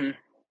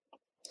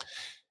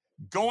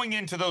 Going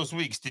into those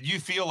weeks, did you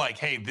feel like,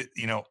 hey,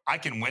 I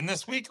can win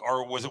this week?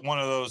 Or was it one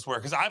of those where,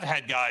 because I've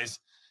had guys,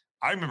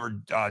 I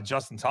remember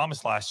Justin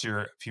Thomas last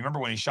year, if you remember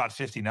when he shot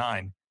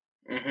 59,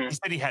 he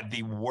said he had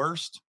the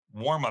worst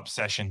warm-up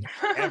session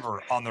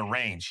ever on the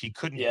range. He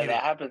couldn't hit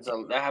that happens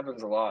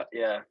a lot.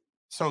 Yeah.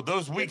 So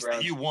those weeks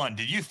that you won,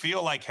 did you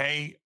feel like,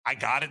 hey, I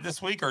got it this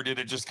week, or did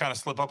it just kind of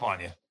slip up on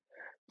you?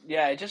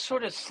 Yeah, it just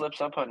sort of slips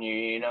up on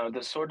you,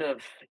 the sort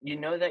of,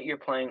 that you're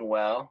playing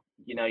well,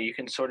 you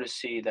can sort of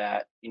see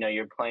that,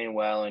 you're playing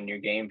well and your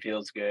game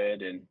feels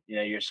good and,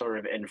 you're sort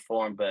of in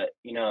form, but,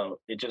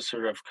 it just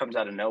sort of comes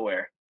out of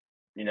nowhere,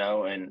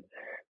 and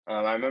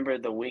I remember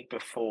the week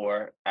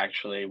before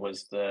actually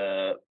was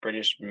the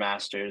British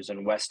Masters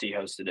and Westy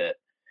hosted it.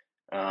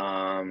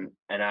 And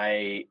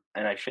I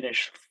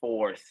finished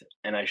 4th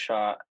and I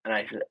shot, and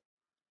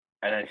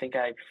I think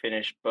I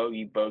finished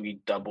bogey,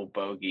 double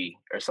bogey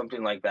or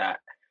something like that.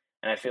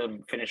 And I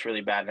finished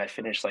really bad. And I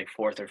finished like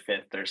 4th or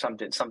 5th or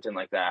something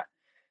like that.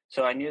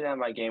 So I knew that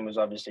my game was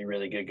obviously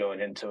really good going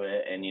into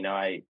it. And,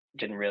 I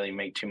didn't really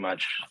make too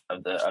much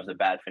of the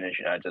bad finish.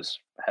 I just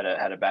had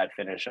a bad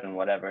finish and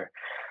whatever.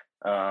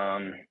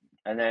 And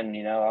then,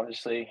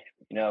 obviously,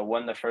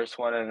 won the first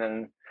one. And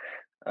then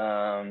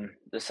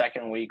the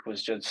second week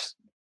was just,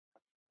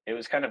 it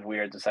was kind of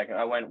weird.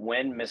 I went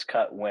win,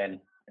 miscut, win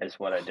is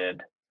what I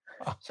did.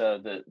 So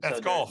that's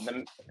golf.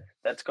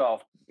 That's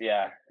golf.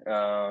 Yeah.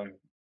 The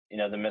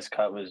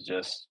miscut was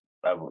just,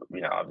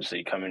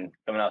 obviously coming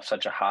off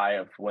such a high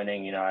of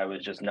winning, I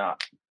was just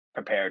not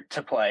prepared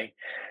to play.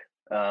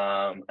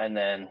 And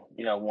then,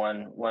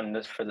 won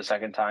this for the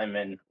second time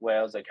in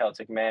Wales at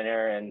Celtic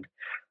Manor. And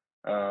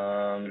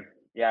I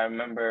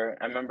remember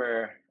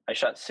I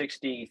shot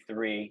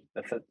 63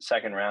 the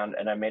second round,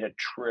 and I made a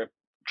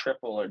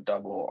triple or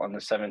double on the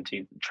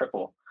 17th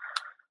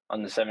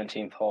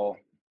hole.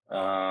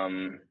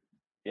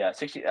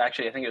 60.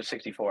 Actually, I think it was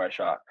 64. I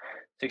shot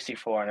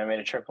 64, and I made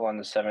a triple on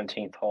the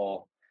 17th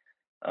hole.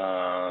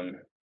 And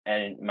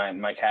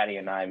my caddy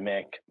and I,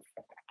 Mick,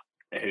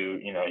 who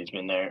he's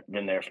been there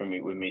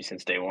with me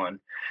since day one.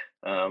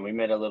 we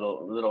made a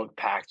little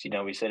pact.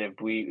 We said if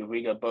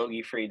we go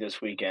bogey free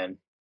this weekend,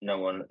 no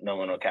one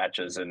will catch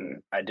us.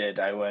 And I did.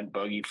 I went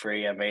bogey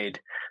free. I made.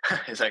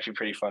 It's actually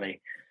pretty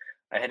funny.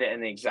 I hit it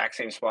in the exact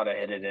same spot I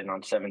hit it in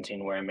on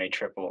 17, where I made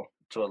triple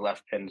to a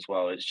left pin as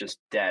well. It's just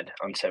dead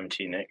on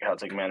 17 at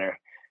Celtic Manor,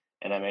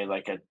 and I made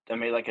like a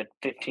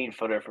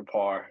 15-footer for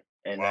par,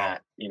 and Wow.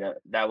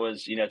 that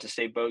was to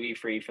stay bogey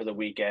free for the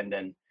weekend,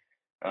 and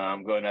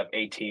going up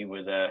 18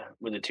 with a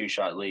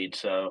 2-shot lead.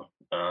 So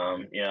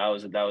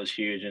that was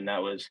huge, and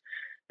it was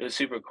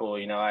super cool.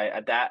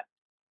 I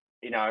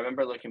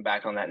remember looking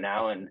back on that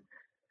now, and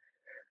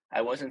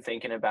I wasn't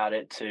thinking about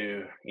it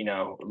to,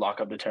 lock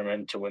up the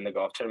tournament to win the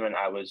golf tournament.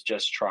 I was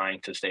just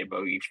trying to stay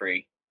bogey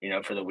free,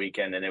 for the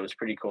weekend, and it was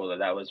pretty cool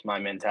that was my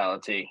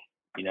mentality,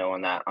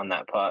 on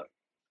that putt.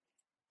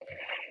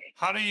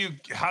 How do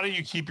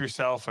you keep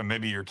yourself, and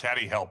maybe your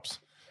caddy helps?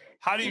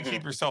 How do you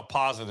keep yourself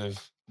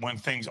positive when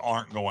things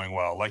aren't going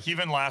well? Like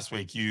even last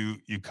week, you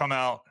come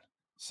out,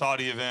 saw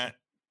the event,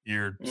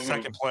 you're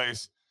second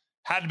place,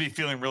 had to be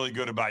feeling really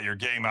good about your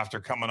game after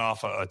coming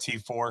off a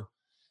T4.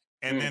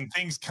 And then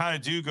things kind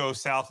of do go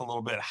south a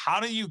little bit. How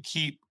do you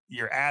keep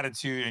your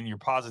attitude and your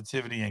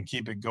positivity and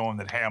keep it going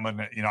that, hey,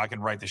 I can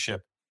right the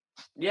ship?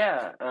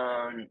 Yeah.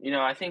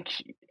 I think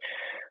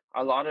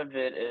a lot of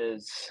it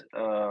is,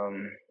 I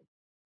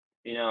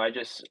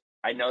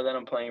know that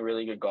I'm playing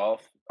really good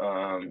golf.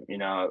 I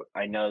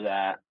know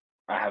that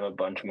I have a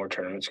bunch more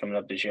tournaments coming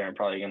up this year. I'm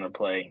probably going to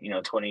play,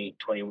 20,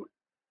 20,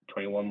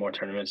 21 more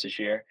tournaments this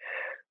year.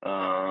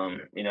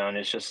 And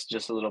it's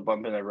just a little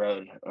bump in the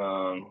road.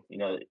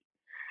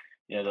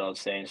 The old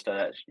saying,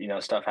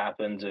 stuff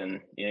happens,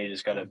 and you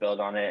just got to build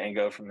on it and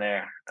go from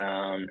there.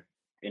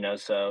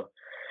 So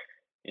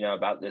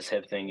about this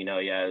hip thing,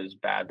 yeah, it was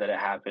bad that it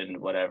happened,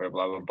 whatever,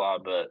 blah blah blah.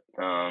 But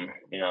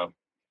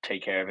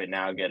take care of it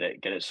now, get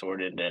it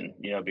sorted, and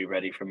be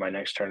ready for my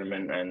next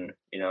tournament, and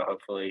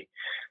hopefully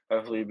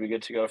be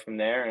good to go from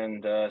there,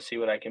 and see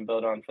what I can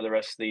build on for the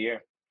rest of the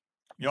year.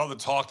 The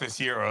talk this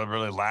year, or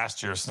really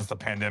last year since the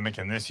pandemic,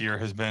 and this year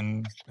has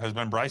been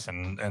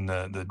Bryson and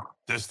the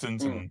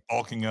distance and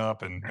bulking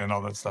up and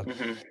all that stuff.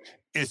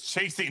 Is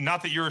chasing,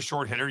 not that you're a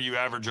short hitter, you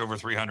average over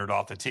 300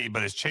 off the tee,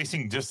 but is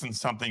chasing distance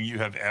something you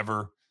have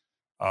ever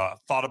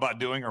thought about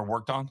doing or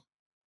worked on?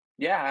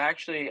 Yeah, I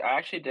actually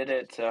did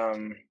it.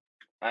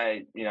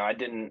 I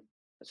didn't.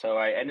 So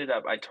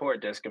I tore a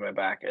disc in my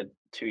back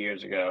 2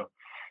 years ago.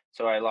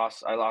 So I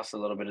lost a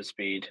little bit of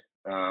speed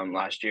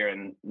last year,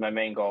 and my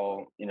main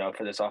goal,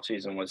 for this off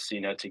season was,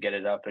 to get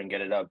it up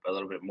a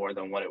little bit more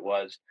than what it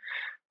was.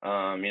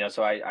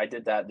 So I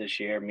did that this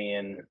year. Me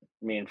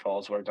and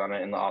Falls worked on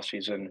it in the off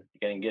season,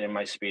 getting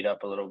my speed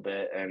up a little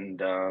bit,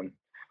 and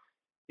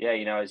yeah,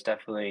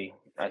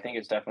 I think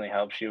it's definitely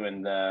helps you,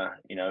 and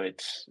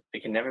it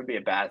can never be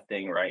a bad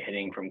thing, right?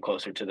 Hitting from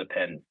closer to the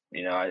pin.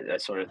 I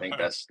sort of think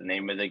that's the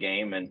name of the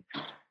game, and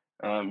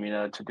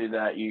to do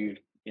that, if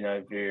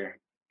you're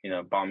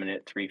bombing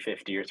it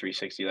 350 or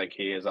 360 like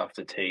he is off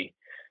the tee,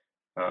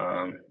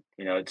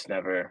 it's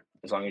never,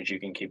 as long as you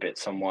can keep it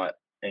somewhat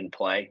in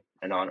play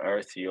and on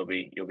earth, you'll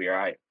be all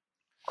right.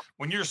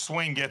 When your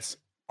swing gets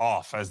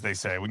off, as they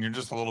say, when you're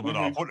just a little bit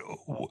off,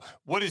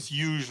 what is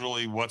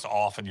usually what's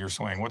off in your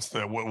swing? What's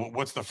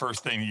the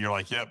first thing that you're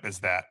like, yep, it's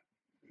that?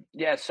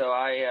 Yeah, so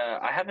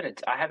I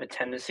have a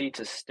tendency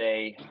to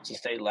stay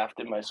left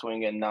in my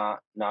swing, and not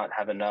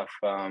have enough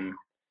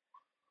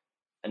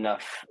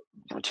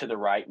to the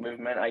right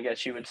movement, I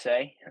guess you would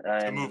say,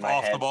 To in move my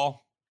off the head.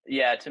 ball?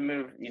 Yeah, to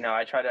move.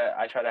 I try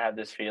to have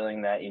this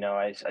feeling that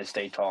I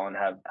stay tall and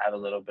have a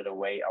little bit of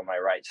weight on my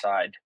right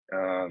side.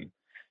 And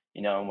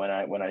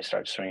when I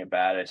start swinging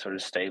bad, I sort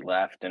of stay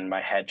left, and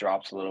my head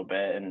drops a little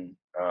bit, and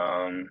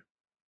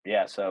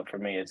yeah. So for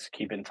me, it's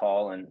keeping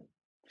tall and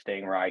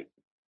staying right.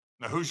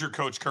 Now, who's your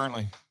coach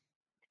currently?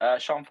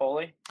 Sean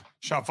Foley.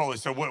 Sean Foley.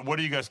 So what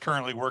are you guys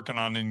currently working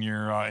on in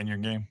your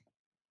game?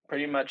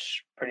 Pretty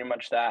much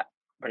that.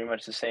 Pretty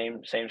much the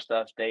same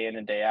stuff day in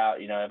and day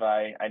out. If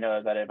I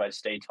know that if I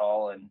stay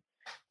tall and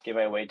give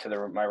my weight to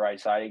my right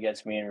side, it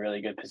gets me in really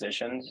good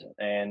positions,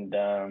 and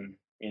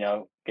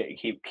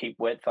keep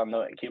width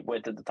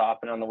at the top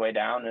and on the way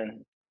down,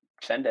 and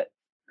send it.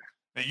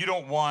 Now, you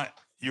don't want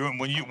you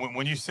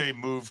when you say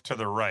move to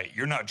the right,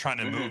 you're not trying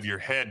to move your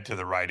head to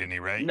the right any,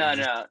 right? No,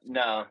 no.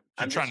 You're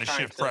I'm trying to just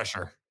shift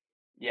pressure.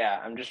 Yeah,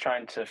 I'm just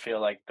trying to feel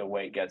like the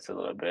weight gets a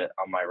little bit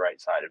on my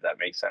right side, if that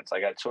makes sense.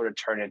 Like I sort of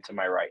turn it to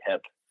my right hip.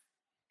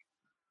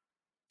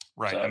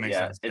 Right, So that makes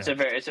yeah, sense.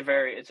 it's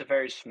a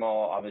very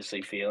small,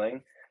 obviously,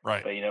 feeling.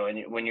 Right. But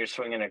when you're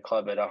swinging a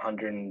club at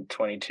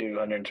 122,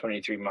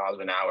 123 miles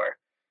an hour,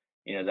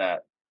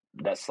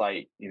 that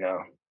slight,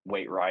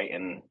 weight right,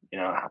 and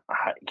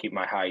keep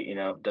my height,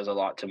 does a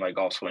lot to my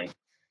golf swing.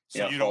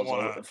 So you don't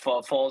want to.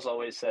 Foles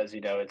always says,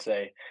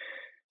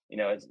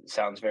 it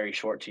sounds very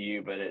short to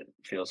you, but it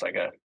feels like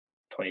a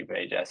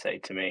 20-page essay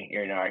to me.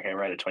 I can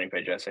write a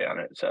 20-page essay on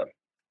it. So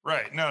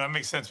Right. No, that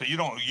makes sense. But you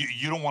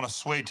don't want to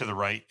sway to the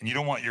right, and you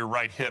don't want your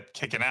right hip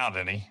kicking out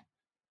any.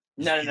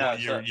 no, You no,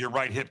 want no. So your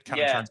right hip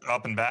kind of yeah, turns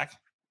up and back.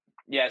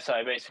 Yeah, so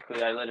I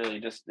literally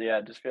just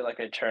feel like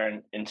I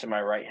turn into my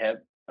right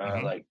hip,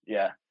 Mhm.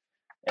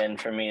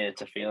 and for me,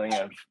 it's a feeling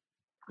of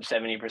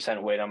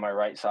 70% weight on my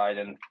right side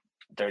and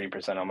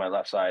 30% on my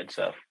left side.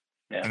 So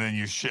yeah, And then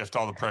you shift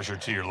all the pressure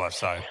to your left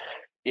side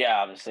yeah,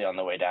 obviously on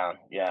the way down,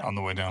 yeah, on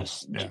the way down.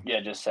 Yeah.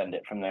 just send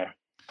it from there.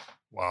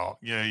 Wow.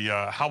 Yeah.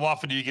 Yeah. How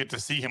often do you get to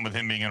see him with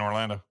him being in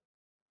Orlando?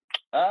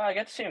 I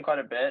get to see him quite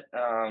a bit,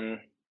 and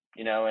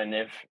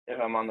if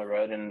I'm on the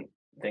road and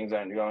things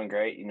aren't going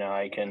great,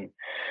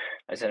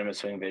 I send him a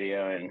swing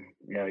video, and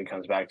he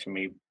comes back to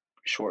me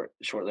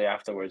shortly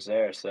afterwards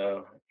there.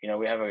 So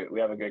we have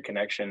a good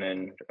connection,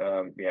 and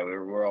yeah,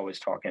 we're always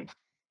talking.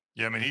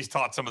 Yeah, I mean, he's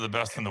taught some of the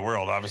best in the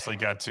world. Obviously,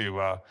 got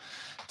to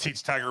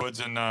teach Tiger Woods,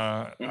 and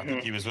I think Hmm.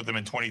 he was with him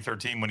in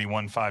 2013 when he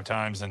won 5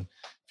 times. And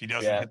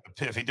Yeah.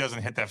 if he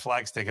doesn't hit that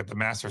flag stick at the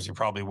Masters, he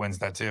probably wins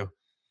that too.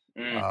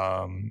 Mm.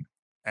 Um,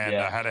 and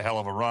Yeah. had a hell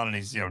of a run. And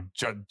he's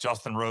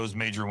Justin Rose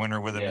major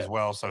winner with him Yeah. as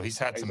well. So he's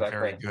had some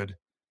very Exactly. good.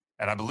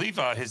 And I believe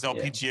his Yeah.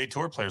 LPGA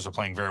Tour players are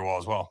playing very well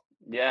as well.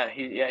 Yeah.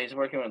 He's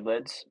working with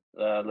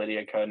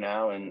Lydia Ko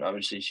now, and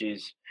obviously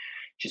she's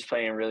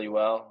playing really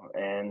well,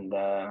 and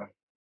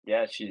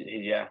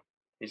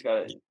he's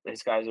got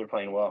his guys are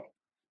playing well.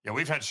 Yeah,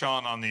 we've had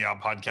Sean on the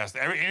podcast.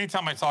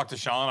 Anytime I talk to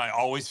Sean, I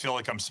always feel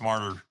like I'm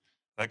smarter.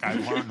 Like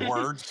I've learned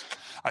words.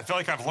 I feel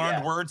like I've learned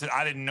Yeah. words that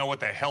I didn't know what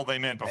the hell they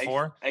meant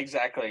before.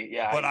 Exactly.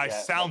 Yeah. But I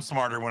Yeah. sound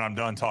smarter when I'm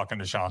done talking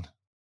to Sean.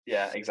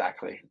 Yeah.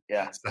 Exactly.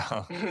 Yeah.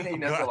 So He I'm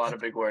knows a glad, lot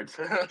of big words.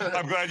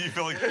 I'm glad you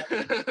feel like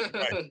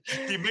right.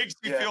 He makes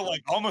me Yeah. feel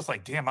like almost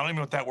like, damn, I don't even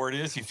know what that word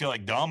is. You feel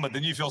like dumb, but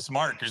then you feel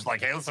smart because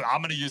like, hey, listen,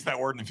 I'm going to use that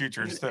word in the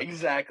future.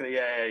 Exactly.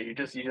 Yeah. You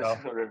just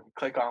sort of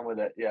click on with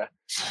it. Yeah.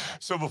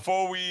 So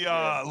before we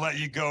let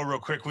you go real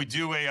quick, we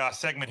do a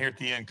segment here at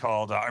the end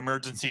called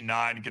Emergency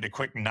 9. Get a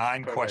quick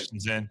 9 Perfect.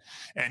 questions in,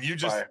 and you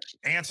just Fire.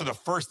 answer the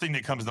first thing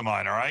that comes to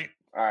mind, all right?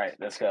 All right.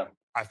 Let's go.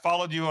 I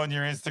followed you on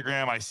your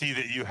Instagram. I see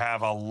that you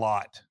have a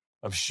lot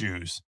of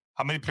shoes.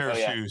 How many pair of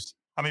shoes?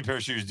 How many pair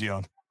of shoes do you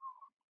own?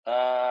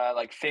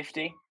 Like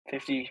 50.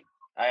 50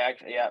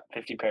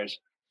 pairs.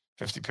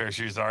 50 pair of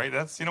shoes. All right.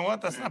 That's, you know what?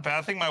 That's not bad.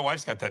 I think my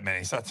wife's got that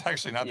many. So that's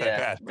actually not that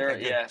bad. They're,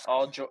 Okay, good.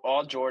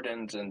 all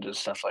Jordans and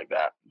just stuff like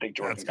that. Big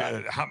Jordan That's guy.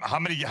 good. How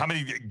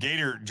many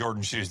Gator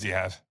Jordan shoes do you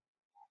have?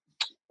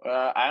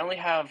 I only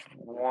have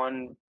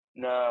one.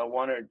 No,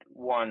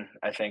 one.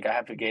 I think I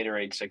have the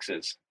Gatorade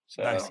 6s.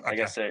 So Nice. I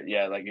guess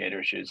they're like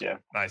Gator shoes. Yeah.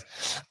 Nice.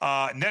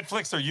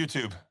 Netflix or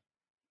YouTube?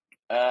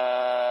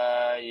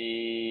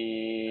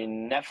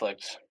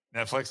 Netflix.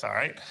 Netflix. All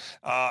right.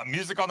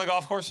 Music on the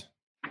golf course?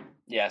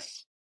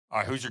 Yes. All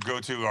right. Who's your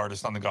go-to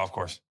artist on the golf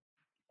course?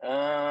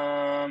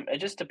 It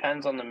just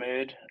depends on the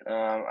mood.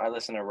 I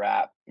listen to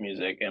rap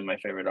music, and my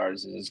favorite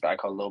artist is this guy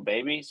called Lil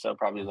Baby. So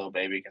probably Lil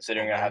Baby,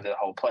 considering Lil I have a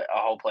whole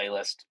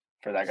playlist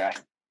for that guy.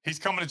 He's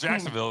coming to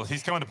Jacksonville.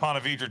 He's coming to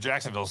Ponte Vedra,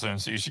 Jacksonville soon.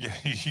 So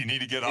you need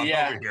to get on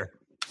over here.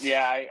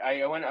 Yeah,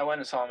 I went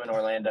and saw him in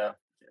Orlando.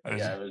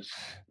 It was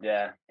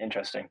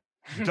interesting.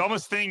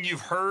 Dumbest thing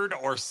you've heard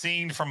or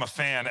seen from a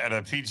fan at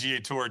a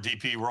PGA Tour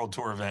DP World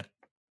Tour event?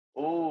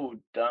 Oh,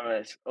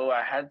 dumbest. Oh,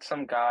 I had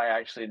some guy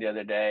actually the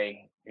other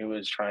day who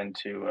was trying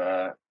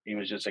to. He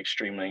was just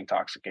extremely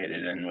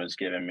intoxicated and was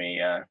giving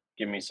me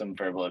some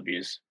verbal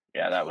abuse.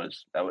 Yeah,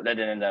 that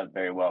didn't end up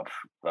very well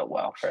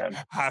for him.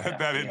 How did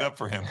that end up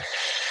for him?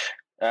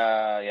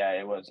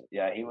 It was.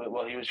 Yeah, he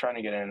was trying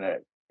to get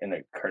in a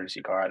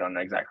courtesy car. I don't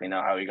exactly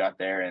know how he got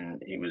there,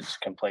 and he was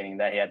complaining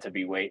that he had to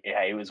be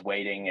he was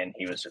waiting, and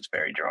he was just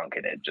very drunk,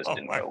 and it just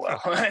didn't go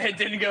well. It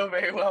didn't go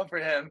very well for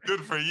him.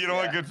 Good for you. You know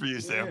what? Good for you,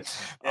 Sam.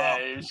 Yeah,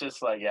 it was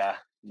just like,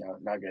 no,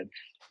 not good.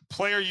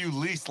 Player you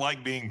least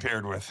like being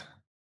paired with?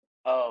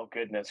 Oh,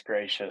 goodness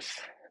gracious.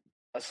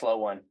 A slow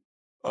one.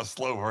 A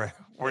slow one.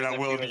 We're not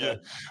willing to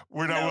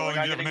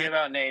give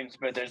out names,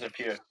 but there's a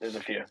few.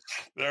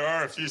 There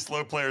are a few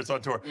slow players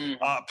on tour.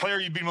 Mm-hmm. Player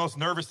you'd be most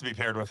nervous to be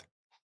paired with?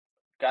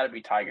 Got to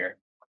be Tiger.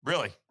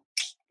 Really?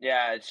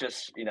 Yeah, it's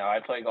just, I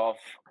play golf.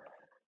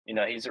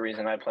 He's the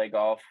reason I play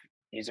golf.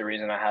 He's the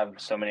reason I have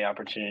so many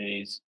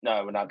opportunities.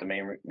 No, not the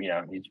main,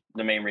 he's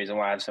the main reason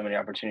why I have so many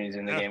opportunities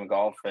in the game of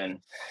golf. And,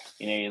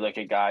 you look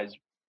at guys,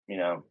 I'm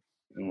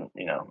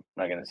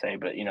not going to say,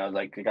 but,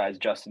 like the guys,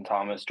 Justin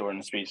Thomas,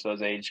 Jordan Spieth,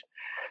 those age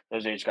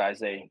guys,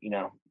 they,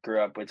 grew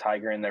up with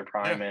Tiger in their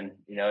prime. Yeah. And,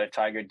 if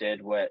Tiger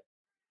did what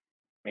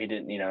he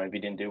did, if he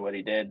didn't do what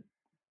he did,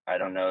 I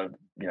don't know,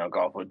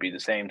 golf would be the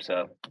same.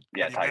 So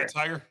yeah,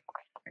 Tiger.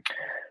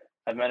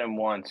 I've met him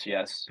once.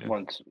 Yes. Yeah.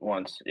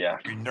 Once. Yeah.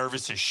 You're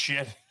nervous as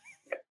shit.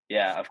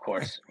 Yeah, of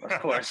course. Yeah,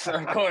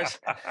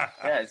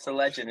 it's a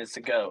legend. It's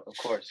the GOAT. Of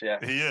course. Yeah.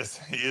 He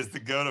is the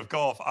GOAT of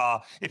golf.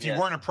 If you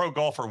weren't a pro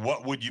golfer,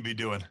 what would you be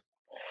doing?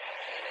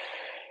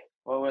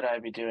 What would I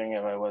be doing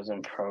if I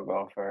wasn't pro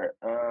golfer?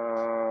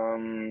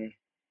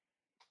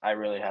 I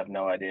really have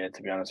no idea,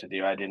 to be honest with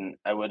you.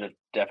 I would have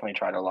definitely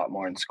tried a lot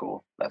more in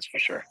school. That's for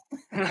sure.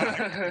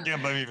 I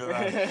can't blame you for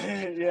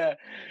that. Yeah.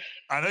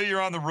 I know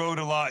you're on the road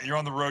a lot. You're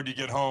on the road, you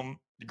get home,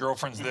 your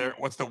girlfriend's there.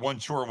 What's the one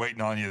chore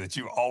waiting on you that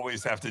you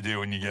always have to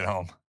do when you get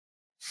home?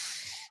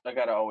 I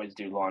got to always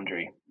do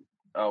laundry.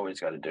 Always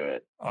got to do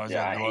it. Always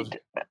Yeah, got gloves.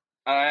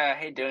 I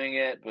hate doing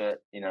it,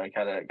 but you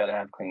gotta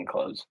have clean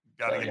clothes.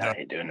 Gotta So get yeah, done. I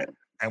hate doing it.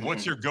 And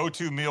what's your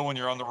go-to meal when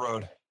you're on the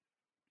road?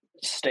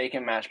 Steak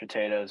and mashed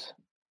potatoes.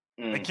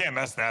 They can't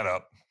mess that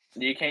up.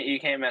 You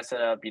can't mess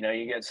it up. You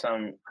get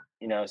some.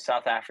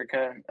 South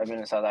Africa. I've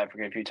been to South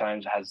Africa a few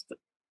times. Has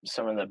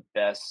some of the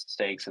best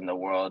steaks in the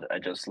world. I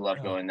just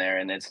love going there,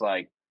 and it's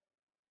like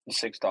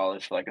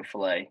 $6 for like a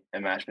fillet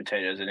and mashed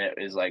potatoes, and it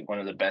is like one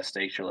of the best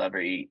steaks you'll ever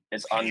eat.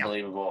 It's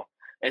unbelievable.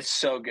 It's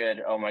so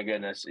good. Oh my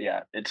goodness.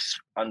 Yeah, it's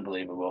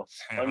unbelievable.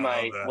 Damn,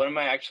 one of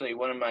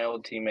my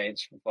old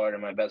teammates from Florida,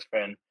 my best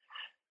friend,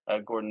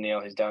 Gordon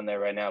Neal, he's down there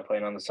right now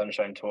playing on the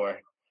Sunshine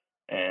Tour.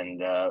 And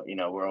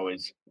we're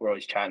always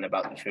chatting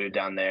about the food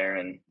down there,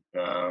 and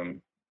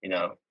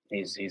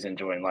he's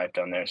enjoying life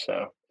down there.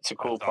 So it's a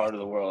cool part of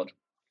the world.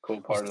 Cool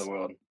part of the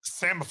world.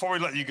 Sam, before we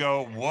let you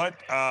go,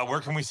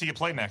 where can we see you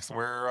play next?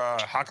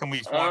 How can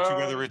we watch you,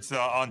 whether it's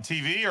on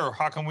TV or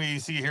how can we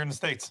see you here in the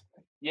States?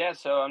 Yeah,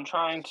 so I'm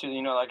trying to,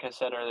 like I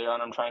said earlier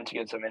on, I'm trying to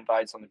get some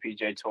invites on the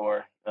PGA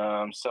Tour.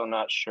 Still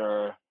not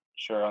sure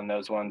on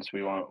those ones.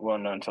 We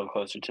won't know until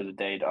closer to the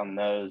date on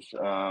those.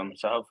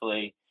 So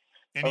hopefully.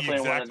 Any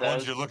exact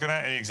ones you're looking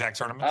at? Any exact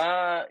tournaments?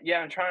 Yeah,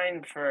 I'm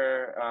trying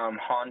for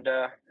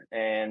Honda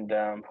and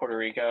Puerto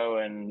Rico,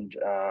 and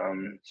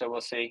so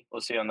we'll see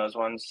on those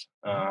ones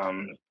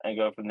and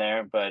go from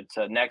there. But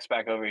next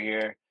back over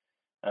here,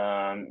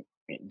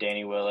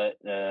 Danny Willett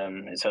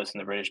is hosting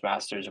the British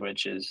Masters,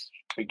 which is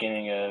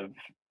beginning of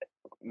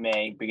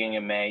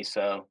May.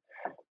 So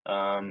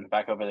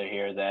back over there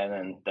here then,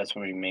 and that's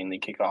when we mainly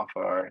kick off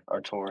our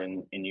tour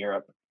in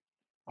Europe.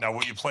 Now,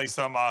 will you play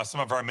some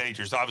of our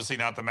majors? Obviously,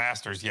 not the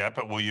Masters yet,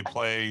 but will you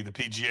play the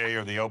PGA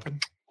or the Open?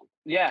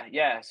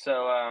 Yeah.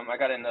 So I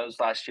got in those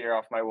last year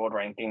off my world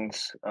rankings.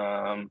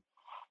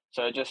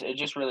 So it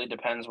just really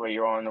depends where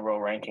you are in the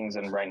world rankings,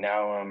 and right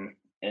now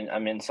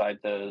I'm inside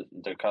the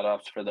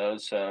cutoffs for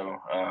those. So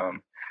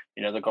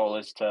the goal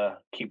is to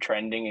keep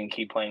trending and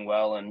keep playing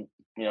well, and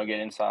get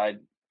inside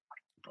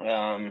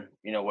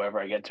wherever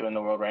I get to in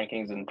the world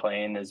rankings, and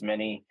playing as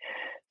many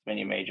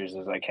majors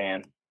as I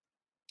can.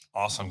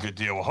 Awesome, good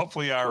deal. Well,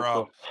 hopefully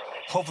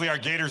our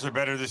Gators are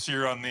better this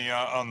year on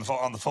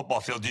the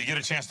football field. Do you get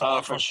a chance to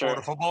watch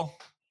Florida football?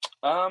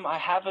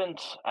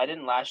 I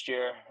didn't last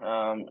year.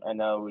 I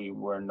know we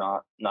were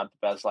not the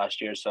best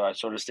last year, so I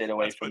sort of stayed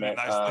away from it.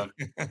 Nice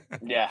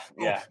yeah.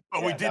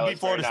 But we did beat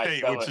Florida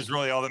State, which is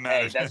really all that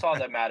matters. Hey, that's all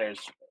that matters.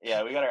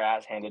 Yeah, we got our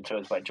ass handed to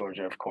us by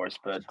Georgia, of course,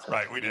 but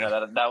right, we did.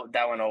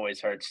 That one always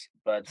hurts.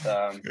 But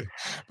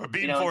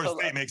beating Florida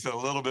State makes it a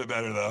little bit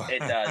better, though. It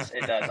does.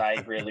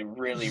 I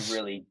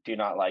really do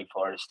not like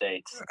Florida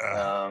State.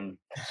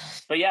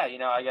 But yeah,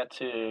 I got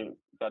to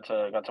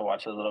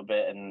watch it a little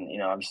bit,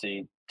 and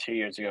obviously 2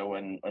 years ago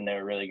when they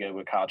were really good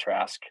with Kyle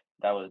Trask,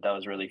 that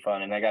was really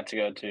fun, and I got to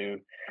go to,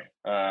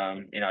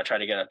 I try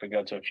to get up and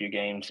go to a few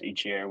games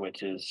each year,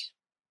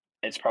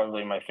 it's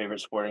probably my favorite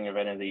sporting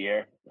event of the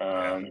year.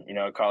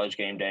 College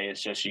game day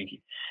is just you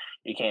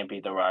can't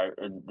beat the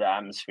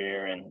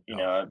atmosphere, and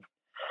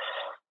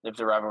if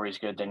the rivalry is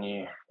good, then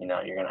you're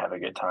gonna have a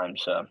good time.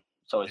 So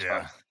it's always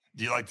fun.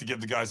 Do you like to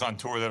give the guys on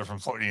tour that are from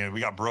Florida? We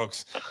got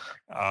Brooks,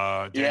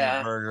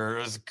 Daniel Berger.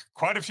 There's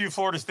quite a few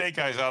Florida State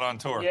guys out on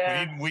tour.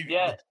 Yeah,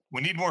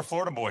 we need more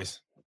Florida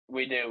boys.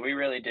 We do. We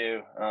really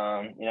do.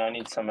 I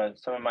need some of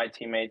my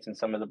teammates and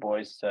some of the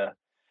boys to,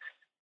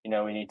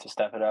 we need to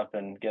step it up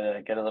and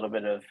get a little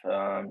bit of,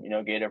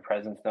 Gator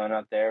presence known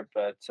out there.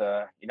 But,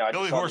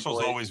 Billy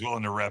Horsfield's always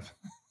willing to rep.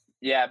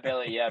 Yeah,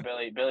 Billy. Yeah,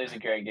 Billy's a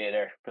great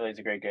Gator.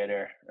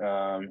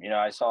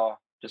 I saw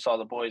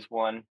the boys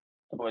won.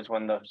 The boys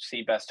won the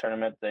Seabest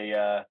tournament,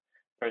 the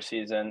first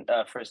event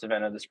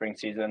of the spring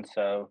season.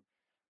 So,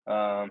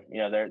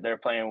 they're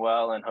playing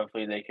well, and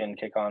hopefully they can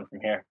kick on from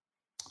here.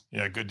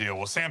 Yeah, good deal.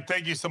 Well, Sam,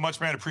 thank you so much,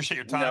 man. Appreciate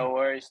your time. No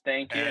worries.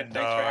 Thank you. Thanks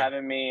for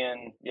having me,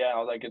 and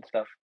all that good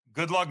stuff.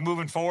 Good luck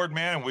moving forward,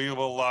 man. We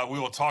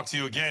will talk to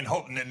you again.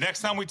 Hope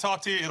next time we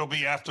talk to you, it'll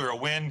be after a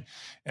win,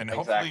 and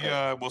hopefully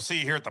we'll see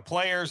you here at the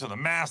Players or the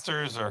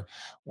Masters or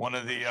one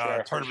of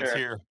the tournaments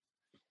here.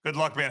 Good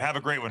luck, man. Have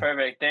a great one.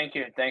 Perfect. Thank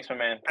you. Thanks, my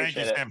man. Thank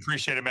you, Sam.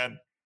 Appreciate it, man.